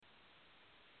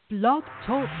Blog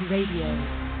Talk Radio.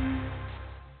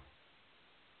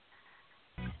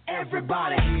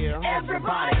 Everybody,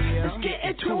 let's get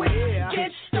into it.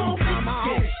 Get stoned, get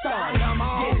it started,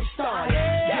 get it started,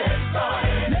 get it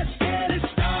started. Let's get it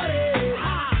started.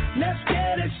 Let's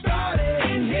get it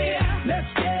started in here.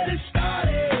 Let's get it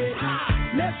started.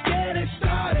 Let's get it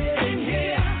started in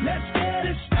here. Let's get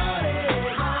it started.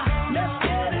 Let's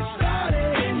get it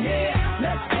started in here.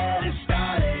 Let's get it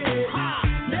started.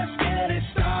 Let's get it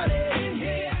started in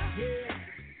here.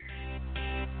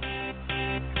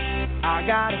 I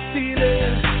got a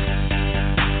feeling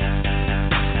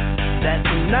that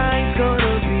tonight's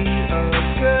gonna be a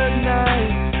good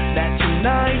night. That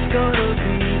tonight's gonna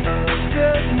be a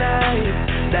good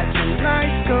night. That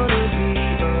tonight's gonna be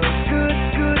a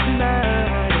good night.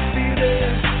 I feel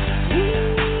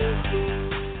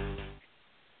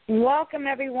it. Welcome,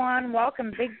 everyone.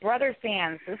 Welcome, Big Brother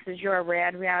fans. This is your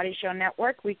Rad Reality Show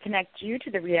Network. We connect you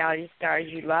to the reality stars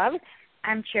you love.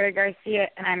 I'm Cherry Garcia,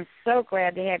 and I'm so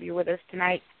glad to have you with us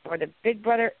tonight for the Big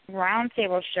Brother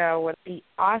Roundtable Show with the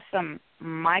awesome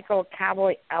Michael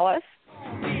Cowboy Ellis,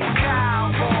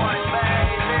 Cowboy,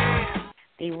 baby.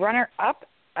 the runner-up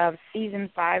of Season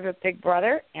 5 of Big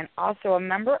Brother, and also a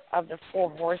member of the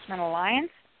Four Horsemen Alliance.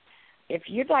 If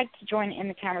you'd like to join in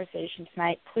the conversation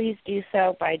tonight, please do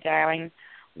so by dialing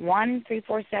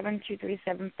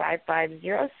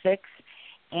 1-347-237-5506.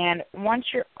 And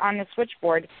once you're on the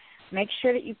switchboard, make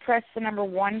sure that you press the number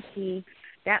 1 key.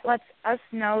 That lets us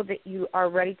know that you are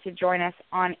ready to join us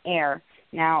on air.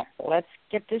 Now, let's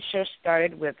get this show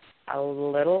started with a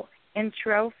little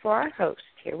intro for our host.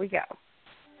 Here we go.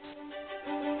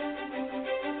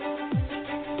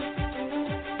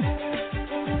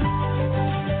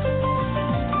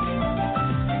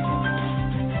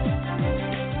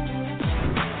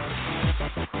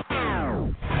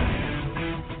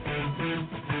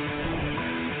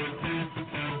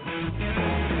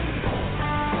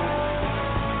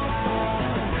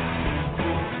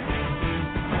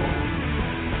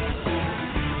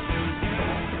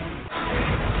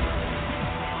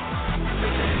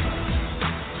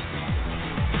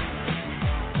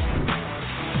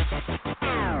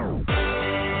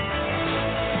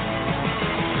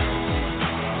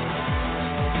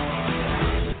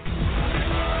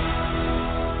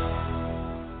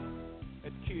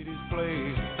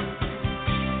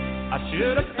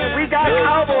 We got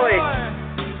Cowboy.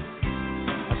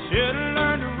 I should have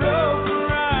learned to rope and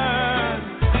ride.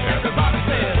 Everybody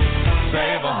says,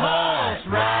 save a horse,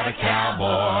 ride a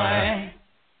cowboy.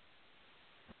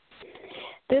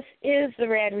 This is the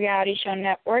Rad Reality Show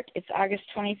Network. It's August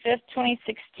 25th,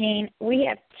 2016. We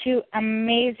have two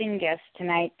amazing guests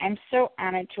tonight. I'm so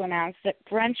honored to announce that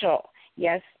BRENCHEL,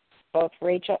 yes, both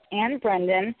Rachel and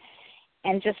Brendon,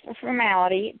 and just for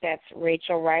formality, that's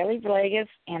Rachel Reilly Villegas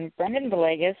and Brendon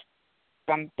Villegas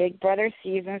from Big Brother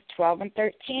Seasons 12 and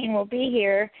 13 will be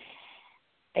here.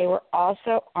 They were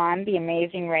also on The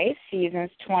Amazing Race Seasons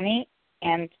 20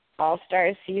 and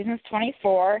All-Stars Seasons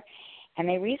 24, and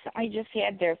they recently just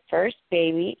had their first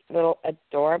baby, little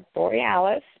Adora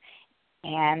Borealis,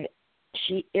 and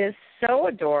she is so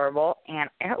adorable, and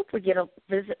I hope we get a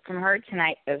visit from her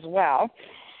tonight as well.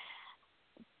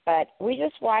 But we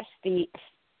just watched the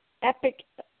epic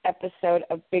episode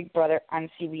of Big Brother on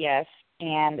CBS,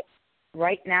 and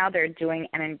right now they're doing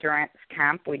an endurance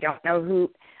comp. We don't know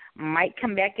who might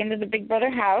come back into the Big Brother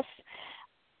house,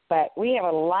 but we have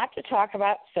a lot to talk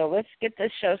about, so let's get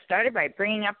this show started by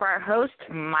bringing up our host,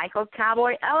 Michael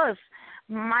Cowboy Ellis.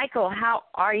 Michael, how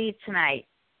are you tonight?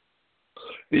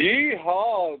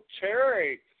 Yeehaw,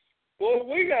 Cherry. Well,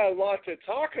 we got a lot to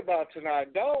talk about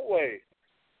tonight, don't we?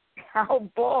 Oh,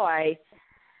 boy.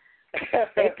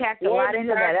 They packed a lot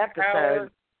into that episode.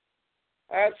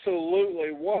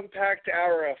 Absolutely. One packed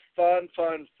hour of fun.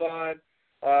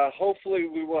 Hopefully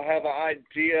we will have an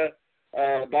idea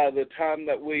by the time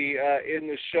that we end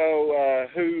the show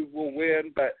who will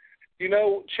win. But,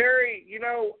 Cherry,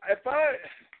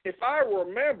 if I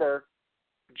remember,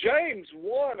 James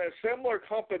won a similar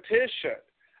competition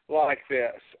like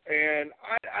this. And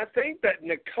I think that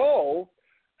Nicole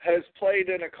has played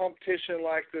in a competition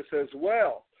like this as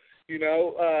well,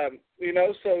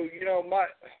 so,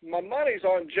 my money's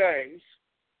on James.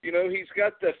 He's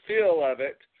got the feel of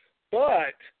it,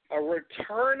 but a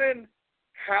returning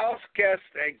house guest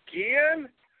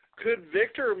again, could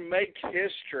Victor make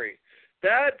history?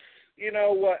 That's,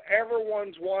 what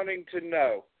everyone's wanting to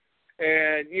know.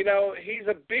 And, he's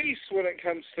a beast when it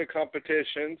comes to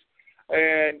competitions.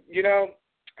 And,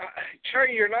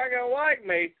 Cherry, you're not going to like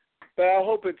me, but I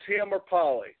hope it's him or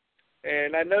Polly.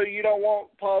 And I know you don't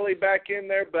want Polly back in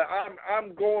there, but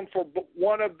I'm going for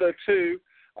one of the two.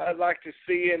 I'd like to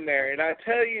see in there. And I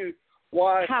tell you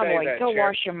why I Cowboy, say that, go Sharon.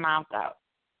 wash your mouth out.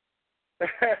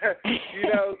 You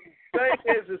know, the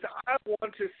thing is I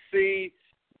want to see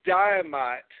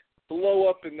dynamite blow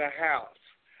up in the house.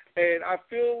 And I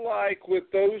feel like with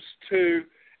those two,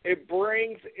 it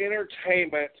brings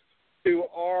entertainment to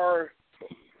our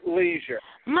leisure.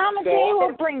 Mama Day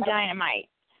will bring dynamite.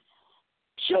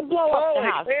 She'll blow up the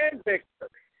house. And Victor.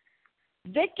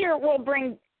 Victor will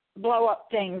blow up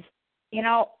things. You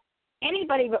know,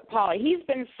 anybody but Paulie. He's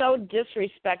been so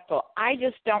disrespectful. I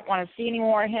just don't want to see any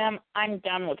more of him. I'm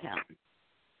done with him.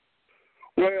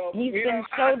 Well, he's been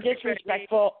so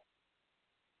disrespectful.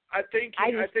 I think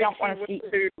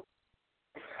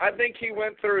he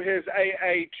went through his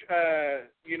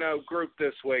group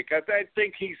this week. I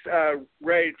think he's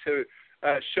ready to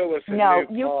show us a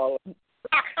new ball.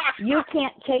 You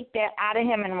can't take that out of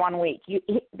him in 1 week.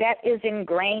 That is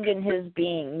ingrained in his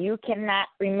being. You cannot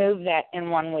remove that in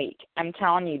 1 week. I'm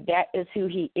telling you, that is who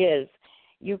he is.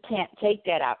 You can't take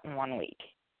that out in 1 week.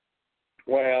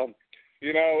 Well,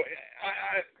 you know,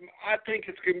 I think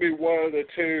it's going to be one of the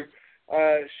two.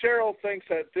 Cheryl thinks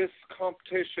that this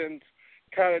competition's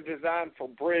kind of designed for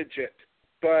Bridget.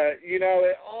 But, you know,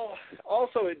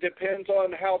 it depends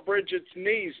on how Bridget's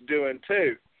knee's doing,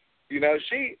 too. You know,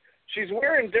 she's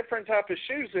wearing different type of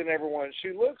shoes than everyone.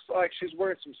 She looks like she's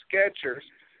wearing some Skechers,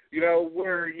 you know,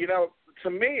 where, you know, to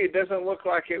me it doesn't look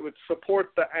like it would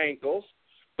support the ankles,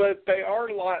 but they are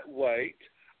lightweight.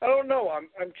 I don't know.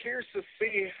 I'm curious to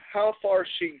see how far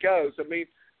she goes. I mean,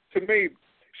 to me,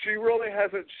 she really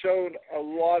hasn't shown a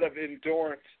lot of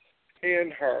endurance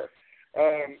in her.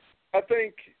 I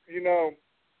think, you know,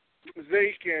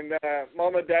 Zeke and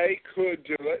Mama Day could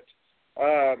do it.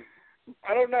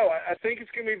 I don't know. I think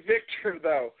it's going to be Victor,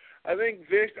 though. I think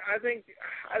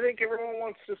everyone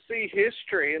wants to see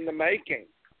history in the making.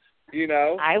 You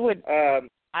know, I would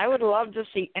love to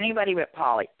see anybody but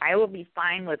Paulie. I will be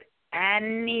fine with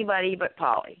anybody but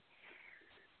Paulie.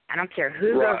 I don't care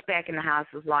who goes back in the house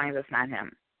as long as it's not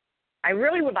him. I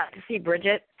really would like to see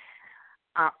Bridget.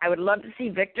 I would love to see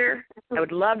Victor. I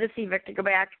would love to see Victor go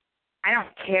back. I don't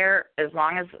care as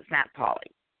long as it's not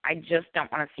Paulie. I just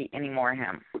don't want to see any more of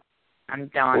him. I'm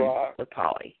done with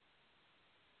Paulie.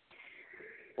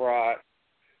 Right.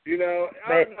 You know,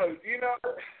 I don't know. You know,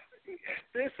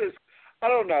 I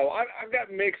don't know. I've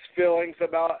got mixed feelings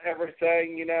about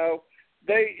everything. You know,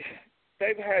 they've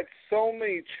had so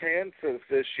many chances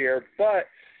this year, but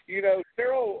you know,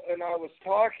 Cheryl and I was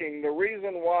talking. The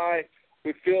reason why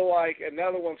we feel like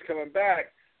another one's coming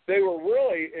back, they were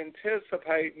really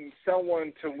anticipating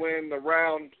someone to win the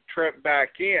round trip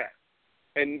back in,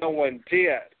 and no one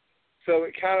did. So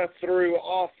it kind of threw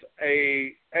off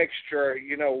a extra,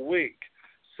 you know, week.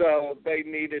 So they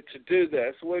needed to do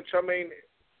this, which, I mean,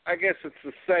 I guess it's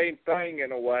the same thing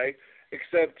in a way,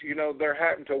 except, you know, they're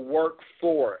having to work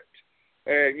for it.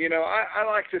 And, you know, I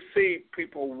like to see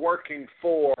people working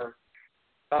for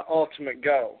ultimate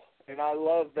goal. And I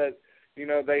love that, you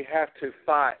know, they have to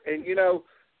fight. And, you know,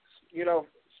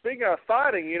 speaking of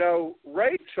fighting, you know,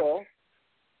 Rachel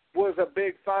was a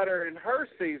big fighter in her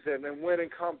season and winning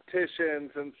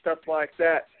competitions and stuff like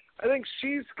that. I think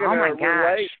she's going to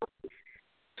relate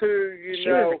to, she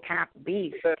was a top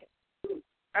beast.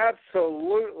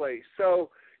 Absolutely. So,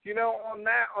 you know, on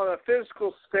a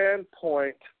physical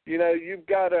standpoint, you know, you've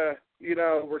got to, you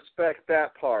know, respect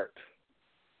that part.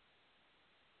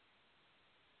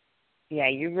 Yeah,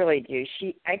 you really do.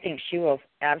 I think she will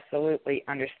absolutely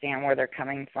understand where they're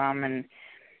coming from and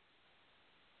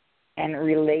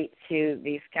relate to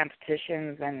these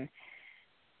competitions and,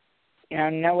 you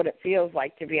know what it feels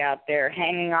like to be out there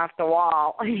hanging off the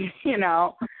wall, you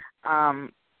know,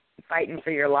 fighting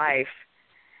for your life.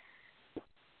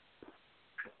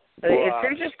 But it's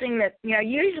interesting that, you know,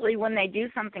 usually when they do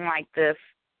something like this,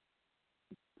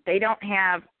 they don't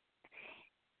have,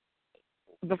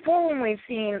 before when we've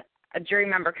seen a jury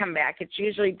member come back, it's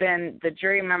usually been the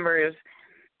jury members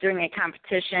doing a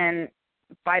competition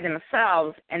by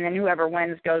themselves, and then whoever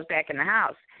wins goes back in the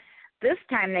house. This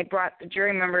time they brought the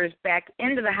jury members back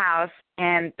into the house,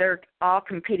 and they're all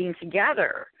competing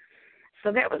together.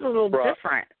 So that was a little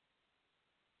different.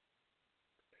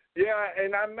 Yeah,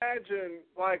 and I imagine,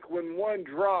 like, when one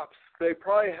drops, they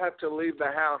probably have to leave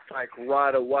the house, like,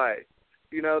 right away.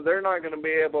 You know, they're not going to be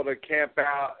able to camp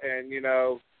out and, you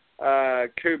know,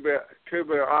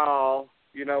 Cuba all,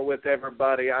 you know, with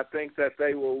everybody. I think that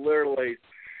they will literally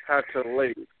have to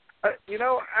leave. You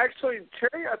know, actually,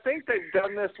 Terry, I think they've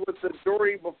done this with the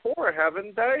jury before,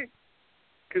 haven't they?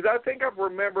 Because I think I've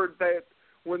remembered that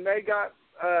when they got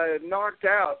knocked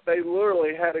out, they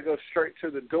literally had to go straight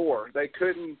to the door. They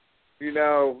couldn't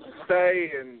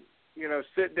stay and,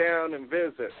 sit down and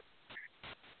visit.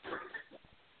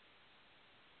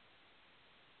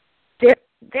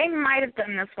 They might have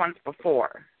done this once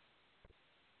before.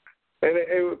 And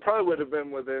it probably would have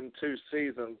been within 2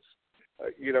 seasons,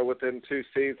 within 2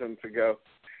 seasons ago.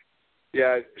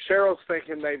 Yeah, Cheryl's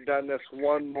thinking they've done this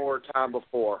one more time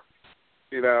before.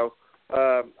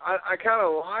 I kind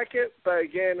of like it, but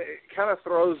again, it kind of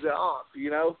throws it off.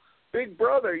 Big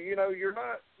Brother, you're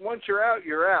not, once you're out,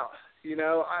 you're out.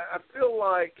 I feel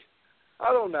like,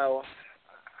 I don't know,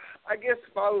 I guess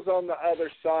if I was on the other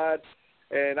side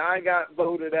and I got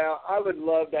voted out, I would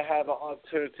love to have an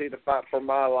opportunity to fight for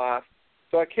my life.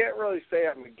 So I can't really say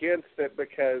I'm against it,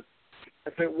 because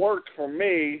if it worked for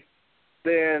me,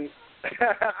 then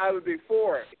I would be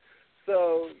for it.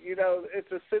 So,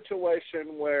 it's a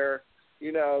situation where,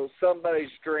 somebody's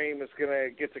dream is going to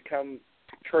get to come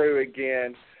true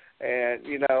again. And,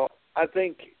 I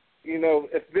think,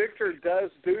 if Victor does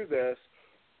do this,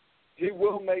 he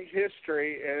will make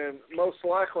history, and most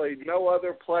likely no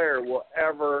other player will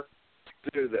ever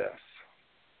do this.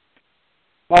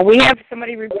 Well, we have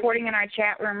somebody reporting in our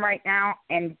chat room right now,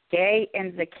 and Day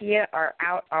and Zakia are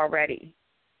out already.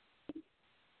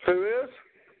 Who is?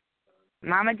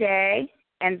 Mama Day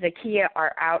and Zakia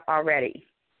are out already.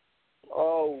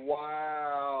 Oh,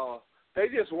 wow. They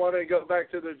just want to go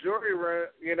back to the jury room,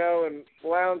 and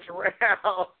lounge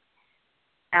around.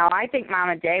 Now, I think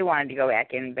Mama Day wanted to go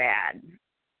back in bad.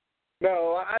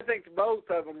 No, I think both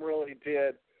of them really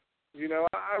did.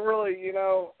 I really,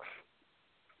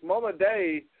 Mama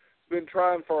Day been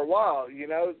trying for a while.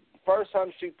 First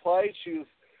time she played, she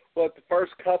was, the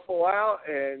first couple out,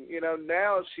 and,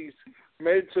 now she's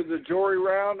made to the jury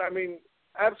round. I mean,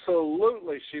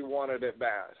 absolutely she wanted it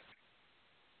bad.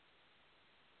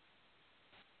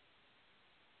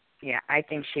 Yeah, I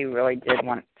think she really did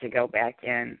want to go back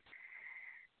in.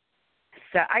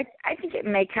 So I think it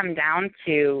may come down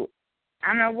to, I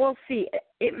don't know, we'll see.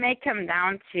 It may come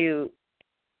down to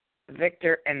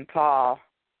Victor and Paul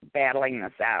battling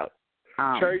this out.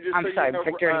 Sherry, I'm sorry,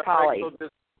 Victor and Polly. Rachel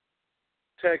just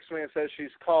texted me and says she's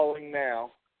calling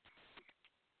now.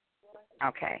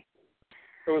 Okay.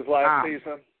 It was last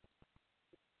season.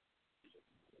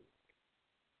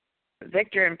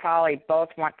 Victor and Polly both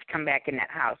want to come back in that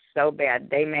house so bad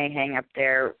they may hang up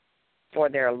there for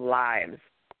their lives.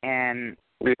 And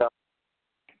yeah.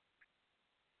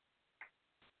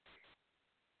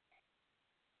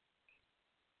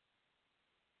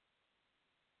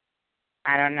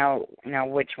 I don't know,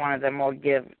 which one of them will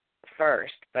give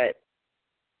first, but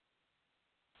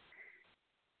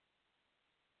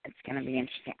it's going to be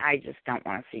interesting. I just don't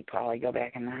want to see Polly go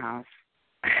back in the house.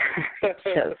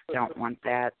 Just don't want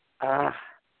that.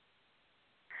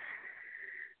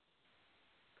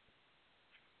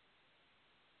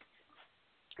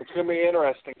 It's going to be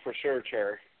interesting for sure,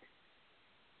 Cherry.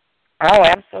 Oh,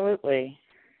 absolutely.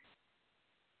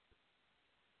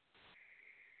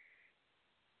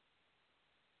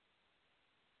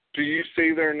 Do you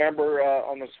see their number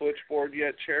on the switchboard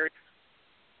yet, Cherry?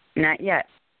 Not yet.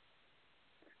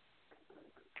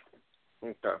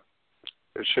 Okay.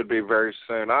 It should be very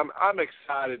soon. I'm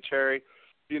excited, Cherry.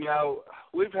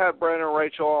 We've had Brandon and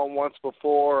Rachel on once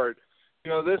before.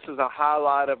 This is a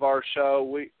highlight of our show.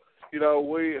 We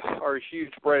are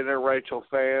huge Brandon and Rachel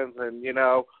fans, and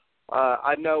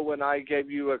I know when I gave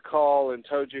you a call and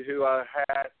told you who I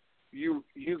had, you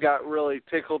got really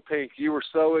tickled pink. You were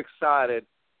so excited.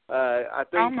 I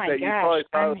think that you probably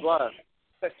thought it was love.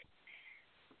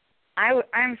 I'm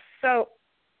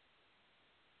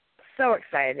so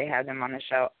excited to have them on the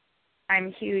show.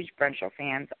 I'm huge BRENCHEL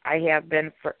fans. I have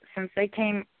been since they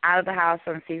came out of the house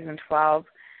on season 12.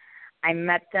 I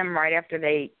met them right after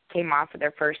they came off of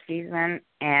their first season,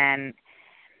 and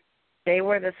they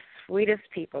were the sweetest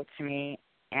people to me.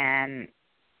 And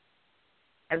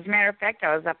as a matter of fact,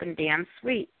 I was up in Dan's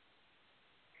suite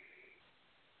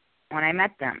when I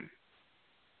met them,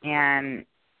 and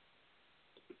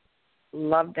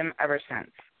loved them ever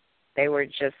since. They were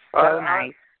just so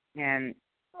nice. And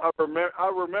I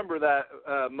remember that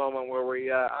moment where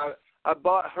we I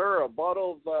bought her a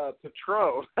bottle of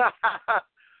Patron.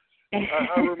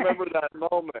 I remember that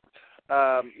moment.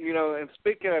 And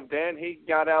speaking of Dan, he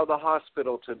got out of the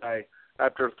hospital today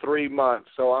after 3 months,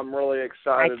 so I'm really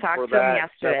excited for that. I talked to him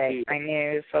yesterday. I knew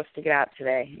he was supposed to get out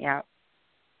today. Yeah.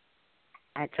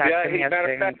 I talked to him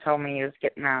yesterday, and he told me he was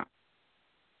getting out.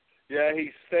 Yeah,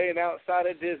 he's staying outside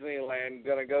of Disneyland.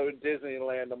 Going to go to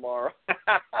Disneyland tomorrow.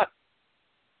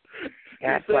 He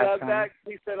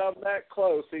said I'm that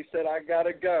close. He said I got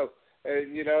to go.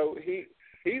 And he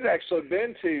he's actually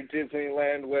been to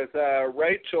Disneyland with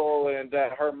Rachel and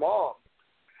her mom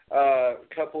a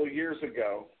couple of years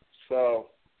ago. So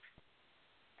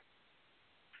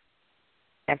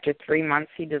after 3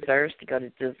 months, he deserves to go to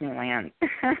Disneyland.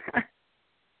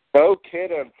 no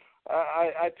kidding.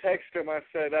 I texted him. I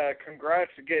said,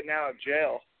 "Congrats to getting out of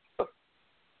jail."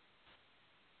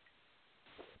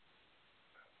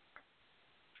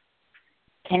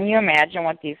 Can you imagine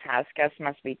what these house guests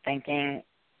must be thinking,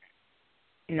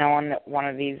 knowing that one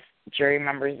of these jury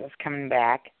members is coming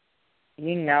back?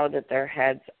 You know that their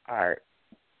heads are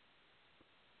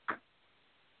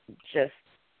just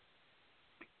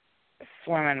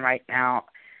swimming right now,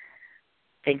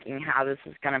 thinking how this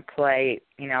is going to play,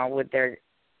 with their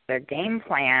game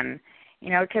plan,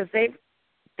 because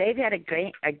they've had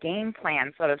a game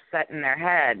plan sort of set in their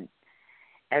head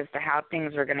as to how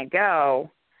things are going to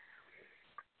go,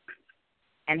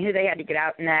 and who they had to get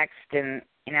out next, and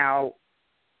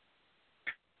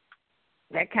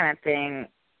that kind of thing.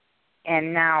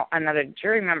 And now another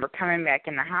jury member coming back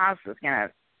in the house is going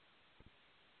to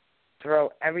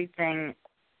throw everything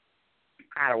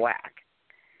out of whack.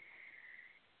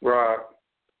 Right.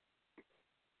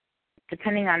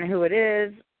 Depending on who it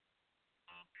is,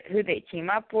 who they team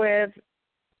up with,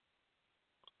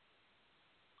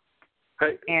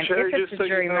 Hey, and Cherry, if it's just a so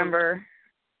jury you know, member.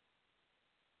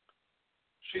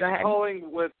 she's Go ahead.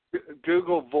 calling with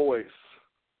Google Voice.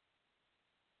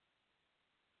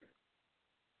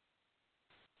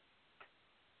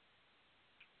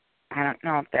 I don't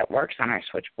know if that works on our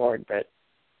switchboard, but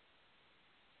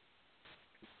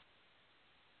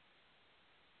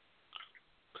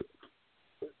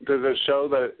Does it show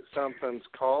that something's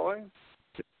calling?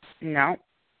 no,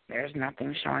 there's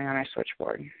nothing showing on our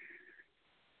switchboard.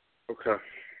 Okay.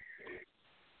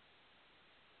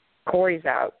 Corey's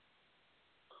out.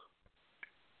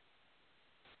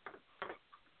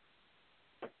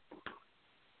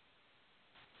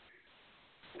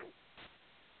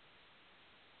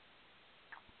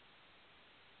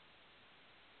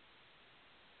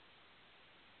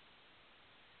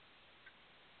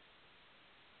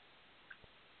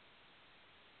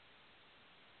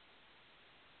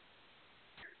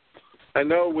 I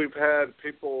know we've had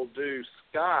people do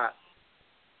Skype.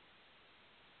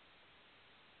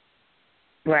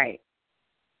 Right.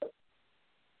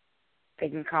 They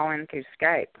can call in through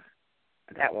Skype.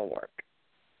 That will work.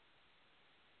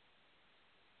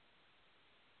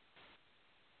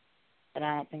 But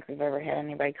I don't think we've ever had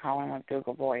anybody call in with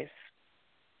Google Voice.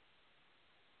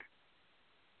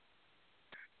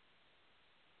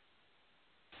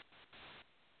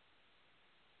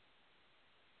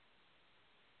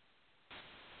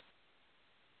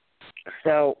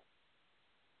 So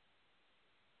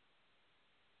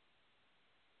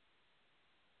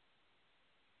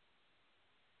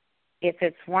if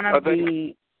it's one of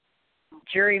the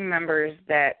jury members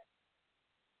that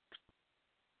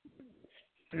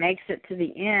makes it to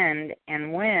the end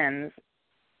and wins,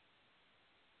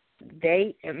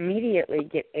 they immediately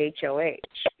get HOH.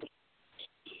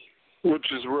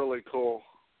 Which is really cool.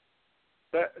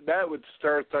 That would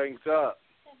stir things up.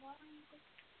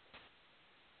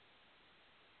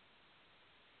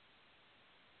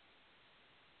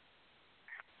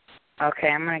 Okay,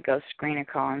 I'm going to go screen a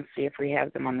call and see if we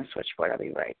have them on the switchboard. I'll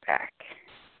be right back.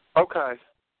 Okay.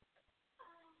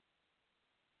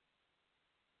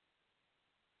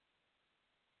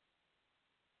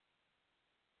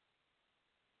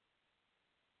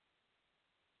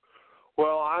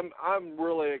 Well, I'm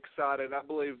really excited. I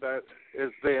believe that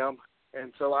is them,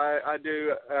 and so I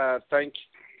do thank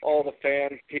all the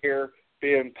fans here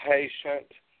being patient,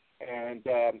 and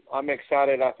I'm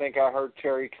excited. I think I heard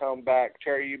Terry come back.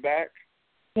 Terry, you back?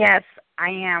 Yes, I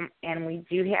am, and we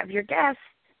do have your guests.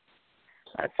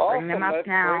 Let's bring them up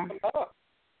now. Bring them up.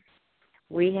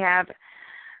 We have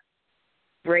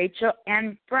Rachel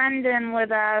and Brendan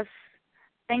with us.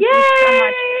 Thank you so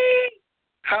much.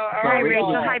 Hi,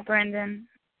 Rachel. Hi, Brendan.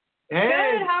 Hey.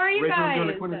 Good. How are you Rachel's guys? doing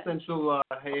a quintessential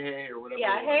hey, or whatever.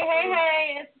 Yeah,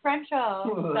 hey, it's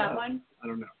BRENCHEL. That one. I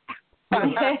don't know.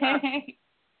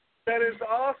 That is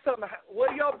awesome.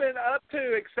 What y'all been up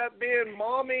to except being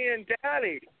mommy and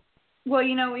daddy? Well,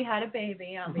 we had a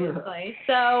baby, obviously.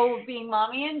 So being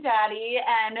mommy and daddy,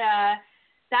 and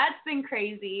that's been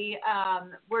crazy.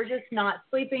 We're just not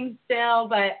sleeping still,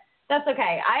 but that's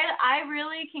okay. I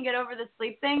really can get over the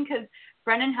sleep thing because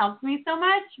Brendan helps me so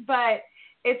much, but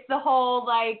it's the whole,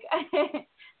 like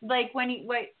when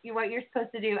what you're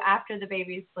supposed to do after the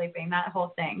baby's sleeping, that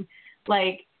whole thing.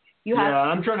 Like, you have. Yeah,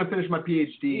 I'm trying to finish my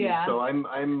PhD, Yeah. so I'm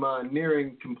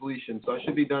nearing completion, so I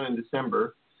should be done in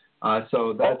December.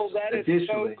 So that's that is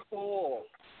additionally. so cool.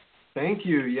 Thank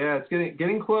you. Yeah, it's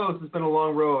getting close. It's been a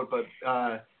long road, but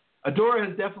Adora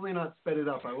has definitely not sped it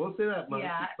up. I will say that much.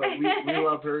 Yeah. But we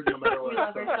love her no matter what. We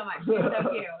love her so much. She's so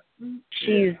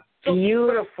cute. She's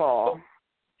beautiful.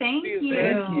 Thank you.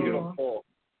 Thank you. Beautiful.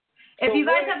 If you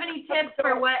guys have any tips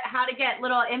for how to get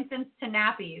little infants to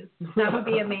nappies, that would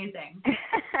be amazing.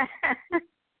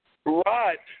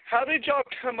 Right. How did y'all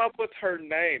come up with her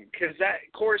name? Because that,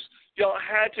 of course, y'all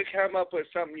had to come up with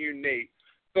something unique.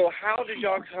 So how did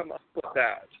y'all come up with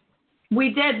that?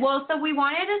 We did. Well, so we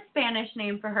wanted a Spanish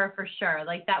name for her for sure.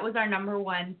 Like, that was our number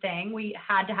one thing. We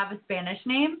had to have a Spanish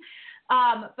name.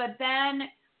 But then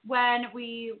when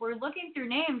we were looking through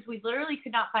names, we literally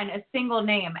could not find a single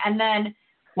name. And then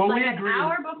we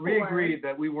agreed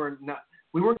that we weren't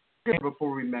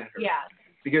before we met her. Yeah.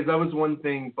 Because that was one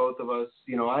thing both of us,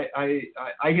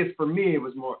 I guess for me it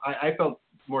was more, I felt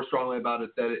more strongly about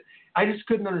it that I just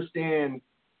couldn't understand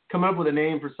coming up with a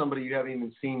name for somebody you haven't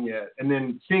even seen yet, and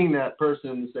then seeing that person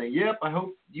and saying, yep, I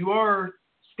hope you are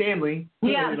Stanley.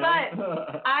 Yeah,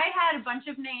 but I had a bunch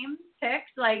of names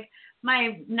picked. Like,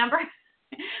 my number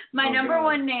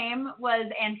one name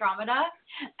was Andromeda,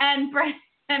 and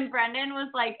Brendan was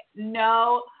like,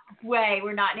 no way,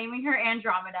 we're not naming her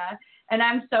Andromeda. And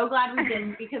I'm so glad we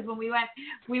didn't, because when we went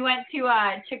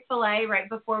to Chick-fil-A right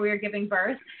before we were giving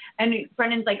birth, and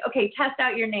Brendan's like, okay, test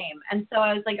out your name. And so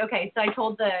I was like, okay. So I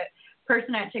told the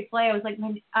person at Chick-fil-A, I was like,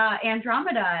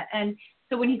 Andromeda. And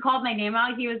so when he called my name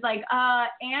out, he was like,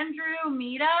 Andrew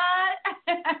Mita.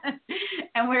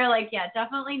 And we were like, yeah,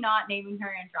 definitely not naming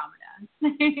her Andromeda.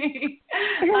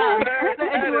 But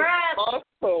Adora,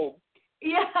 awesome.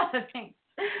 Yeah, thanks.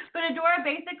 But Adora,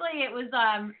 basically, it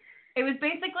was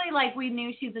basically like we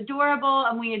knew she's adorable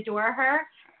and we adore her.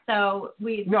 So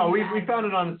we found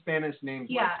it on a Spanish names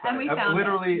website. And we found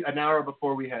literally an hour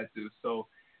before we had to. So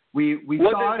we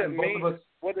what saw does it and both of us.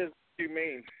 What does it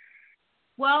mean?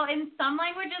 Well, in some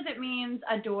languages it means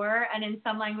adore, and in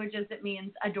some languages it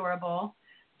means adorable.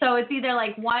 So it's either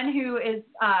like one who is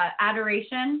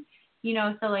adoration,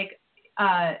 so like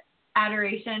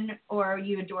adoration, or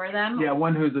you adore them. Yeah,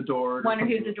 one who's adored. One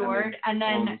who's adored, and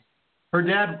then her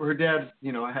dad,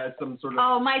 has some sort of.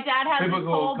 Oh, my dad has this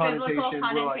whole biblical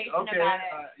connotation about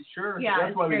it. Sure. Yeah,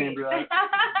 that's why we named her that.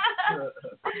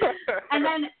 And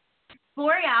then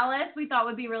Borealis, we thought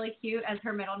would be really cute as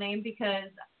her middle name,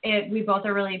 because we both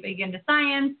are really big into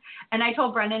science. And I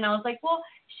told Brendan, I was like, well,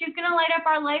 she's going to light up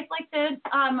our life like the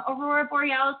Aurora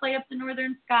Borealis light up the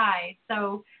northern sky.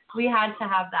 So we had to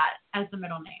have that as the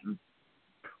middle name.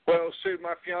 Well, shoot,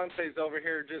 my fiance's over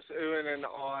here just oohing and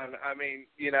on. I mean,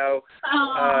 so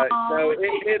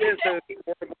it is a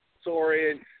wonderful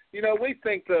story, and we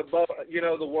think the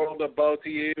world of both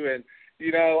of you, and I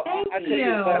tell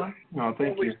you what,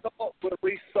 thank you. When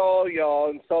we saw y'all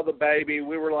and saw the baby,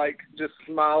 we were like just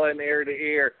smiling ear to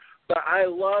ear. But I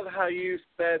love how you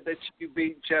said that you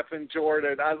beat Jeff and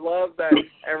Jordan. I love that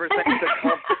everything's a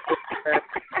competition.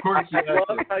 Of course, I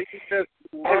love how you just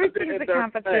loved it in their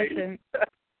face.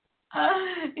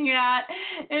 Yeah,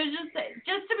 it was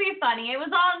just to be funny. It was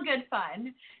all in good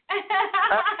fun.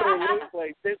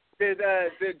 Absolutely.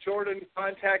 Did Jordan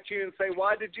contact you and say,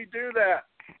 why did you do that?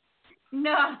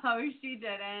 No, she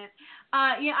didn't.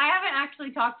 I haven't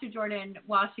actually talked to Jordan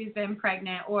while she's been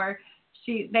pregnant, or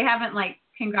they haven't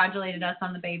congratulated us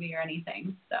on the baby or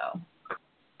anything. So.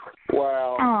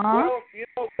 Wow. Aww.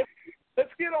 Well,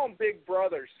 let's get on Big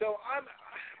Brother. So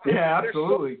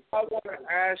absolutely. I want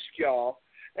to ask y'all.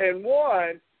 And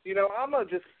one, I'm going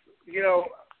to just,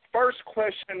 first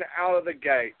question out of the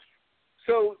gate.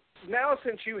 So now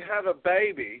since you have a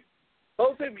baby,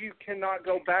 both of you cannot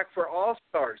go back for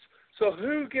All-Stars. So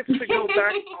who gets to go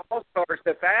back to All-Stars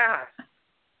if asked?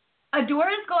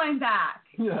 Adora's going back.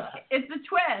 Yeah. It's a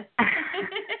twist.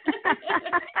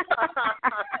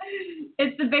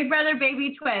 It's the Big Brother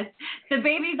baby twist. The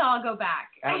babies all go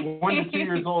back. At 1 to 2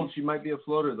 years old, she might be a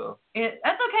floater, though. That's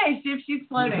okay if she's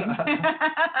floating.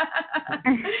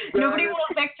 Nobody will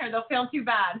evict her. They'll feel too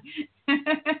bad.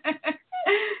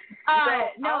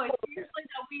 No, seriously,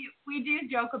 though, we do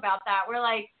joke about that. We're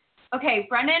like, okay,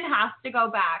 Brendan has to go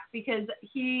back because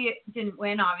he didn't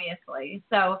win, obviously.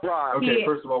 So right. Okay,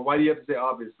 first of all, why do you have to say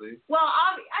obviously? Well,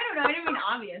 I don't know. I didn't mean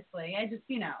obviously. I just,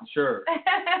 Sure.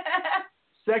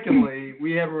 Secondly,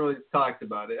 we haven't really talked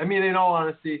about it. I mean, in all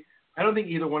honesty, I don't think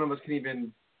either one of us can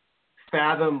even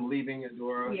fathom leaving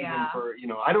Adora. Yeah. Even for,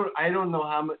 I don't know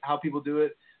how people do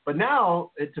it. But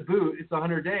now, to boot, it's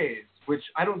 100 days, which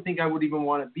I don't think I would even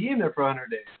want to be in there for 100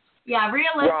 days. Yeah,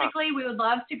 realistically, we would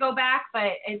love to go back,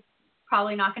 but it's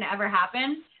probably not going to ever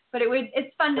happen. But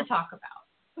it's fun to talk about.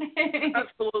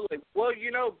 Absolutely. Well,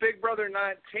 Big Brother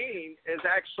 19 is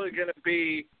actually going to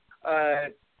be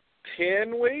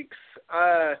 10 weeks.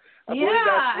 I believe that's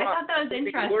right. I thought that was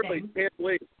interesting. Literally 10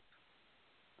 weeks.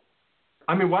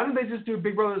 I mean, why don't they just do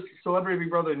Big Brother, Celebrity Big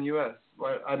Brother in the U.S.?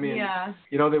 I mean,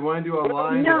 you know, they want to do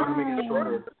online. No. They want to make it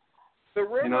shorter. The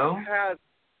rumors you know? has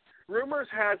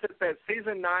it that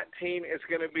season 19 is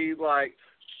going to be like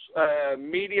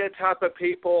media type of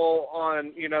people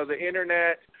on, you know, the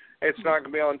internet. It's not going to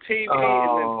be on TV.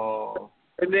 Oh.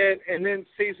 And then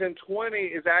season 20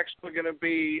 is actually going to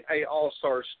be a All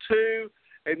Stars 2,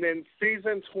 and then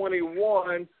season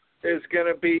 21 is going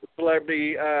to be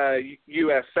Celebrity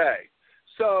USA.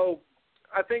 So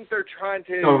I think they're trying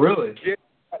to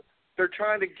they're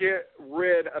trying to get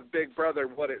rid of Big Brother,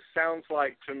 what it sounds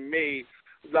like to me,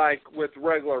 like with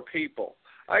regular people.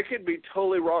 I could be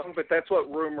totally wrong, but that's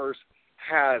what rumors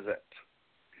has it.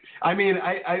 I mean,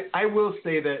 I will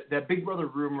say that Big Brother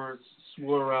rumors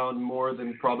swirl around more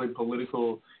than probably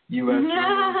political U.S.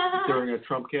 rumors during a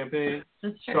Trump campaign.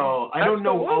 That's true. So I don't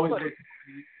know always.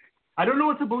 I don't know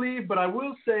what to believe, but I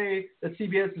will say that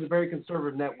CBS is a very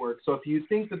conservative network. So if you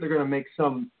think that they're going to make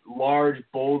some large,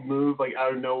 bold move like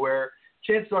out of nowhere,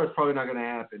 chances are it's probably not going to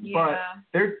happen. Yeah.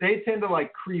 But they tend to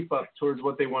like creep up towards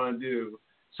what they want to do.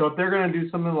 So if they're going to do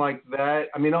something like that,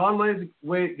 I mean, online is a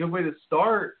good way to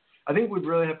start. I think we'd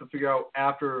really have to figure out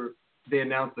after they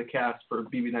announce the cast for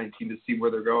BB19 to see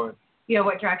where they're going. Yeah,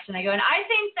 what direction they go in. I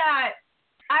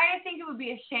think it would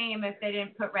be a shame if they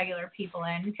didn't put regular people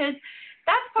in, because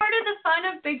that's part of the fun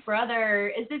of Big Brother,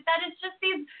 is that it's just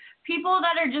these people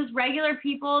that are just regular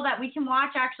people that we can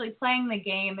watch actually playing the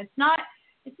game. It's not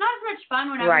as much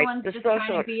fun when everyone's just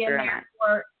trying to be in there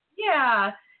for,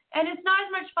 and it's not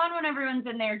as much fun when everyone's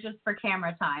in there just for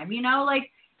camera time. You know, like,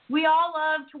 we all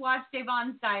love to watch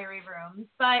Devon's diary rooms,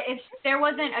 but if there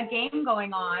wasn't a game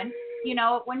going on, you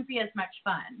know, it wouldn't be as much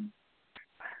fun.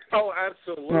 Oh,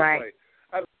 absolutely. Right.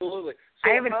 Absolutely. So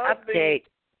I have an update.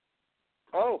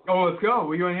 Oh, let's go.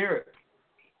 We want to hear it.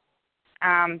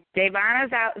 Devon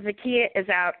is out, Zakia is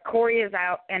out, Corey is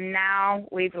out, and now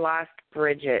we've lost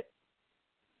Bridget.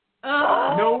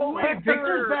 No way.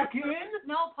 Victor's back in?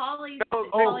 No, Polly's.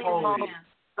 Paulie.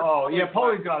 Oh, yeah,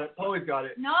 Paulie's got it.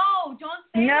 No, don't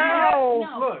say No.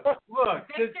 that. No. Look.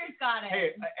 Victor's got it.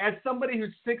 Hey, as somebody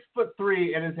who's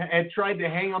 6'3" and had tried to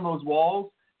hang on those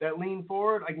walls that lean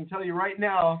forward, I can tell you right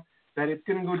now that it's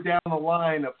going to go down the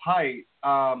line of height.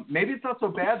 Maybe it's not so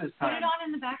bad this time. Put it on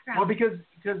in the background. Well, because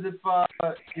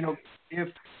if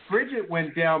Bridget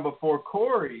went down before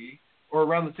Corey or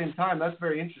around the same time, that's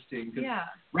very interesting. Cause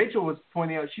Rachel was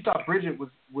pointing out she thought Bridget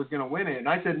was going to win it, and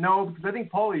I said no because I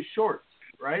think Paulie's short,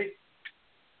 right?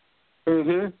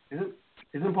 Mhm.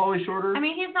 Isn't Paulie shorter? I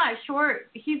mean, he's not short.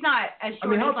 He's not as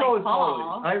short how as tall is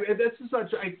Paul. Paulie? That's just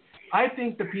such. I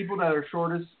think the people that are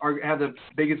shortest have the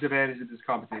biggest advantage of this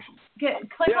competition.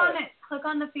 Click on it. Click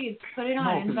on the feed. Put it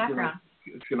on in the background.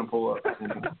 It's gonna pull up.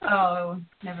 Oh,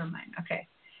 never mind. Okay.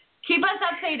 Keep us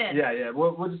updated. Yeah.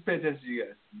 We'll just pay attention to you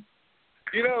guys.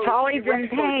 You know, Paulie's in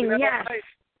pain. Yes.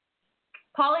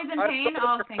 Paulie's in pain.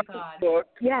 Oh, thank God.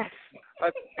 Yes.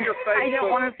 I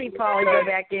don't want to see Paulie go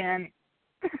back in.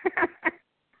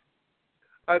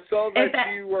 I saw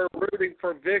that you were rooting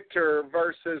for Victor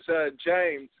versus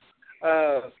James.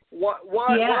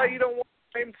 Why you don't want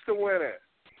James to win it?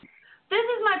 This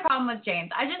is my problem with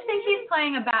James. I just think he's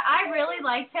playing a bad. I really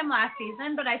liked him last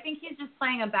season, but I think he's just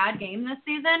playing a bad game this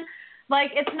season.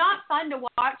 Like, it's not fun to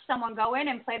watch someone go in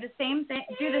and play the same thing,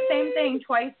 do the same thing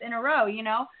twice in a row. You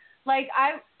know, like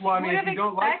if you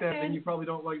don't like that, then you probably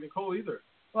don't like Nicole either.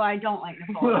 Well, I don't like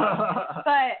Nicole,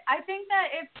 but I think that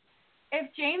if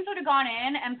James would have gone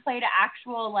in and played an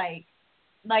actual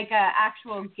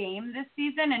actual game this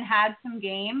season and had some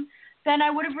game, then I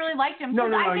would have really liked him. No.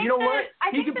 You know what?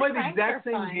 He could play the pranks exact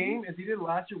are same fun. game as he did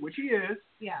last year, which he is.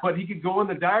 Yeah. But he could go in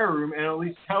the diary room and at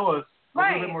least tell us a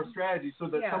little bit more strategy, so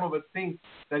that some of us think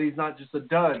that he's not just a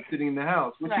dud sitting in the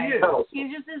house, which he is.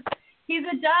 He's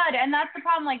a dud, and that's the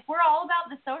problem. Like, we're all about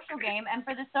the social game, and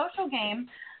for the social game,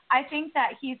 I think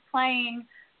that he's playing,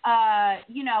 a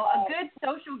good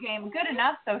social game, good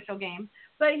enough social game,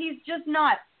 but he's just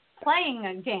not playing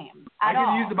a game at all.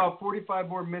 I could use about 45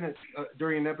 more minutes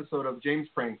during an episode of James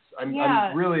Pranks. I'm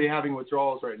really having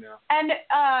withdrawals right now. And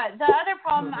the other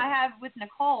problem I have with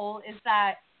Nicole is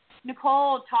that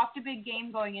Nicole talked a big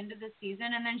game going into the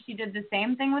season, and then she did the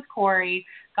same thing with Corey,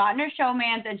 got in her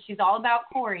showmans, and she's all about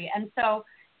Corey. And so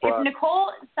if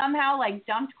Nicole somehow,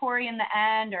 dumped Corey in the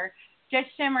end or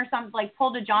ditched him or something, like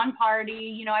pulled a John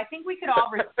party. You know, I think we could all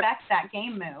respect that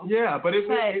game move. Yeah, but it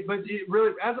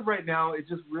really, as of right now, it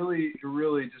really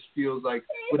just feels like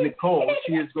with Nicole,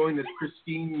 she is going this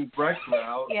Christine Brecht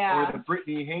route or the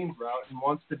Brittany Haynes route and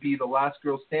wants to be the last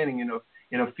girl standing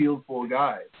in a field full of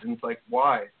guys. And it's like,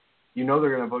 why? You know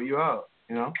they're going to vote you out,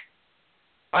 you know?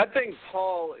 I think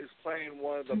Paul is playing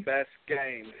one of the best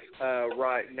games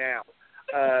right now.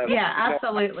 Yeah,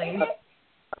 absolutely.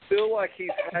 I feel like he's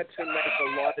had to make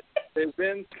a lot of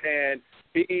decisions, and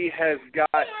he has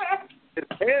got his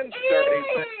hands dirty,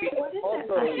 but he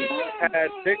also had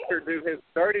Victor do his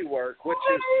dirty work, which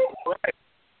is great.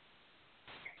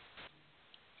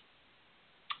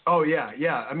 Oh,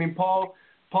 yeah. I mean, Paul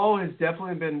has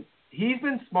definitely he's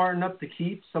been smart enough to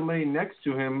keep somebody next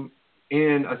to him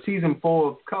in a season full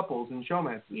of couples and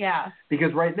showmatches. Yeah.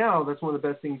 Because right now, that's one of the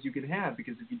best things you can have,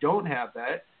 because if you don't have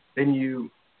that, then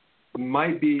you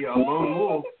might be a lone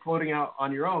wolf floating out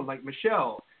on your own, like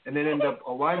Michelle, and then end up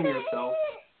aligning yourself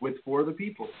with 4 other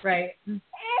people. Right. You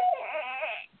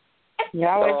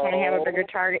always want to have a bigger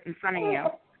target in front of you.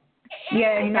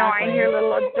 Yeah, exactly. You know, I hear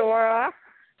little Adora.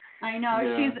 I know.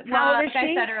 Yeah. Like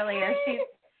I said earlier, she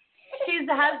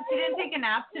didn't take a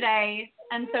nap today,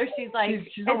 and so she's like,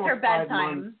 she's it's her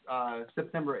bedtime.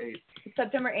 September 8th.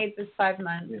 September 8th is 5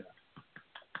 months. Yeah.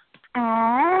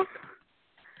 Aww.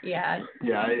 Yeah.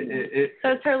 Yeah. So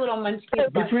it's her little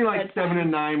munchkin. Between like 7 and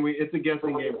 9, it's a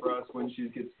guessing game for us when she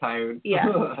gets tired. Yeah.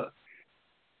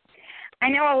 I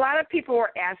know a lot of people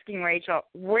were asking Rachel,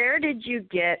 where did you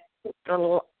get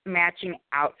the matching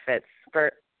outfits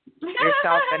for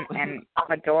yourself and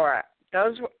Adora? It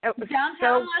was downtown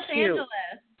so Los cute. Angeles.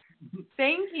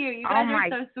 Thank you. You guys are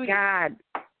so sweet. Oh my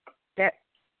God,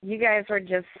 you guys were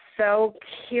just so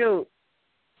cute.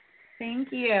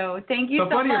 Thank you. Thank you so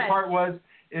much. The funnier part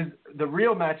is the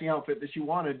real matching outfit that she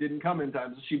wanted didn't come in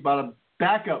time, so she bought a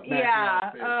backup matching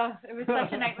outfit. Yeah, it was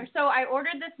such a nightmare. So I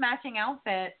ordered this matching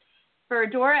outfit for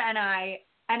Adora and I,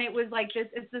 and it was like this.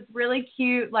 It's this really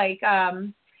cute, like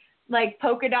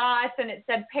polka dots, and it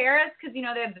said Paris because you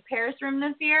know they have the Paris room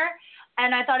this year,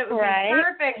 and I thought it would be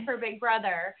perfect for Big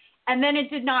Brother. And then it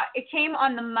did not. It came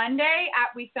on the Monday.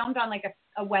 We filmed on like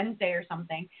a Wednesday or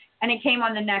something, and it came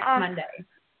on the next Monday.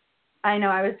 I know,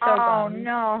 I was so bummed. Oh,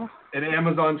 no. An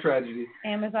Amazon tragedy.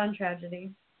 Amazon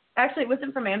tragedy. Actually, it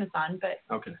wasn't from Amazon, but...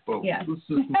 Okay, well, yeah. let's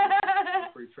just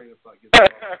free train of thought. Get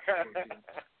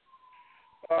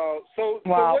so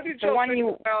what did you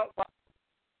think about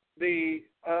the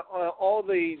all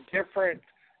the different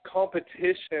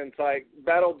competitions, like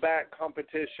Battle Back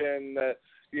competition,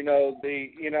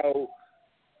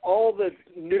 all the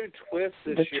new twists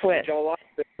this year? Did y'all like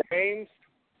the games?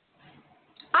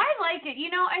 I like it.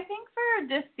 I think for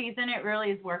this season it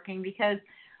really is working because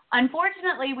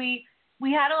unfortunately we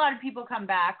had a lot of people come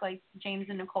back, like James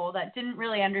and Nicole, that didn't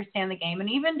really understand the game. And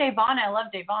even Devon, I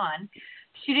love Devon,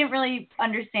 she didn't really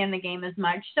understand the game as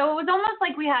much. So it was almost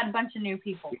like we had a bunch of new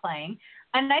people playing.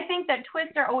 And I think that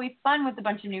twists are always fun with a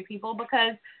bunch of new people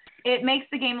because it makes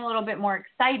the game a little bit more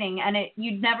exciting, and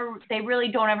they really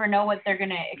don't ever know what they're going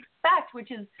to expect, which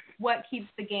is what keeps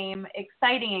the game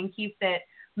exciting and keeps it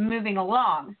moving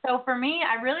along. So for me,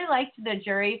 I really liked the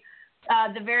jury,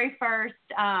 the very first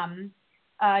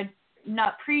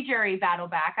not pre-jury battle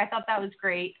back. I thought that was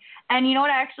great. And you know what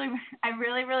I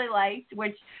really, really liked,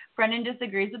 which Brendan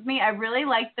disagrees with me, I really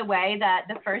liked the way that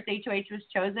the first HOH was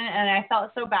chosen, and I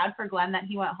felt so bad for Glenn that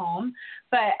he went home,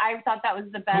 but I thought that was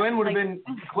the best. Glenn would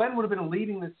have been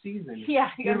leading this season. Yeah,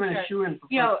 he would have been a shoo-in for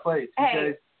first place.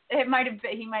 Hey, he might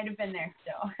have been there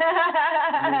still.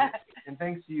 And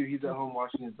thanks to you, he's at home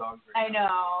washing his dogs. I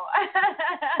know.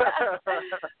 But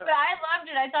I loved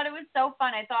it. I thought it was so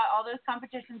fun. I thought all those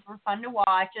competitions were fun to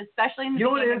watch, especially in the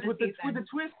beginning of the season. With the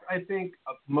twist, I think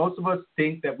most of us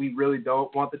think that we really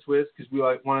don't want the twist because we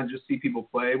want to just see people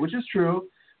play, which is true.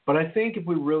 But I think if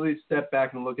we really step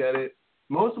back and look at it,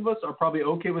 most of us are probably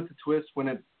okay with the twist when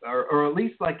it, or at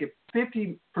least like if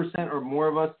 50% or more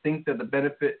of us think that the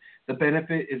benefit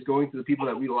is going to the people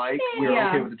that we like, we're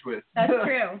okay with the twist. That's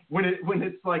true. When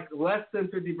it's like less than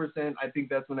 50%, I think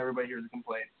that's when everybody hears a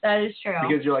complaint. That is true.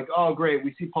 Because you're like, oh great,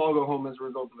 we see Paul go home as a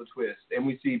result of a twist, and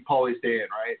we see Paulie stay in,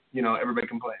 right? Everybody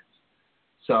complains.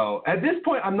 So at this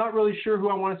point, I'm not really sure who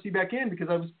I want to see back in because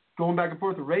I was going back and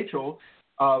forth with Rachel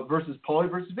versus Paulie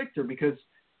versus Victor because.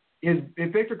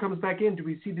 If Victor comes back in, do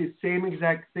we see the same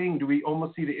exact thing? Do we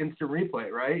almost see the instant replay,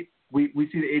 right? We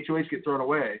see the HOH get thrown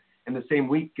away, and the same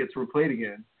week gets replayed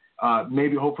again,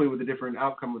 maybe hopefully with a different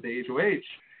outcome with the HOH.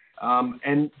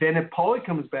 And then if Paulie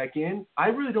comes back in, I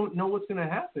really don't know what's going to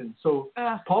happen. So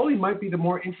Paulie might be the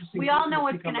more interesting. We all know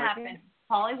what's going to happen.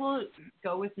 Pauly will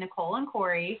go with Nicole and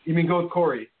Corey. You mean go with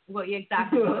Corey? Well, yeah,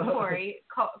 exactly. Go with Corey.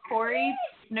 Corey,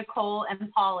 Nicole, and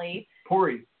Pauly.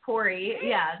 Corey,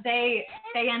 yeah. They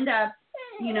end up,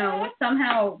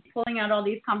 somehow pulling out all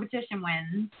these competition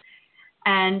wins.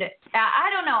 And I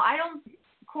don't know.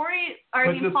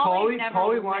 Pauly's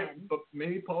never win. But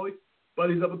maybe Pauly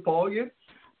buddies up with Paul again?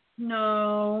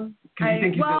 No. You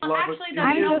think he's in love I'm just so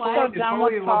done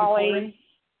with Pauly.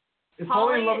 Is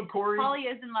Pauly in love with Corey?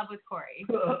 Pauly is in love with Corey.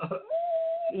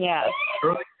 Yes.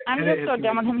 I'm just so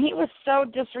done with him. He was so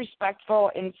disrespectful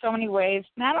in so many ways,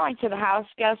 not only to the house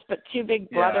guests, but to Big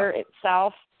Brother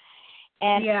itself.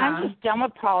 And I'm just done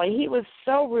with Pauly. He was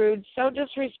so rude, so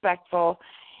disrespectful.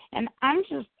 And I'm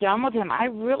just done with him. I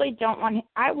really don't want him.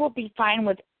 I will be fine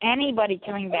with anybody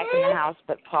coming back in the house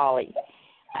but Pauly.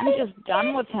 I'm just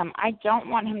done with him. I don't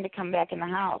want him to come back in the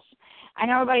house. I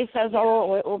know everybody says,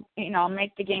 oh, it will,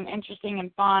 make the game interesting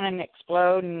and fun and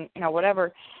explode and,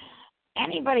 whatever.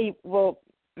 Anybody will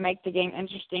make the game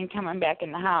interesting coming back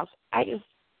in the house.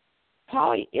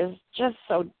 Pauly is just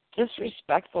so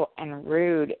disrespectful and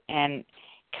rude and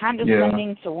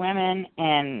condescending to women,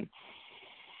 and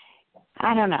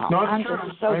I don't know. I'm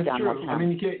just so done with him. I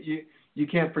mean, you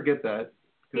can't forget that.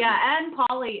 Yeah, and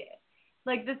Pauly,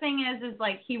 the thing is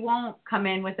he won't come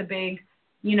in with a big,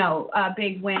 a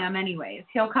big wham anyways.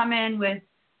 He'll come in with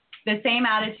the same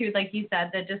attitude, like you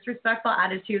said, the disrespectful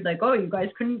attitude, oh, you guys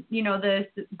couldn't, this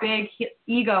big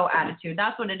ego attitude.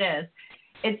 That's what it is.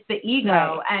 It's the ego.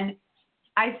 Right. And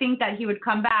I think that he would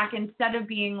come back instead of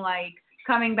being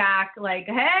coming back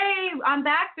hey, I'm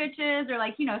back, bitches,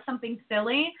 or something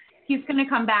silly. He's going to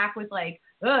come back with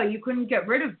oh, you couldn't get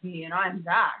rid of me and I'm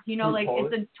back.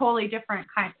 It's a totally different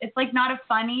kind. It's not a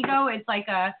fun ego. It's like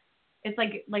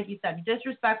you said,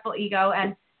 disrespectful ego.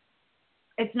 And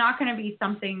it's not going to be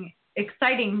something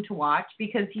exciting to watch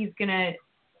because he's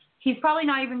probably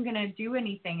not even going to do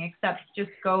anything except just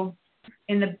go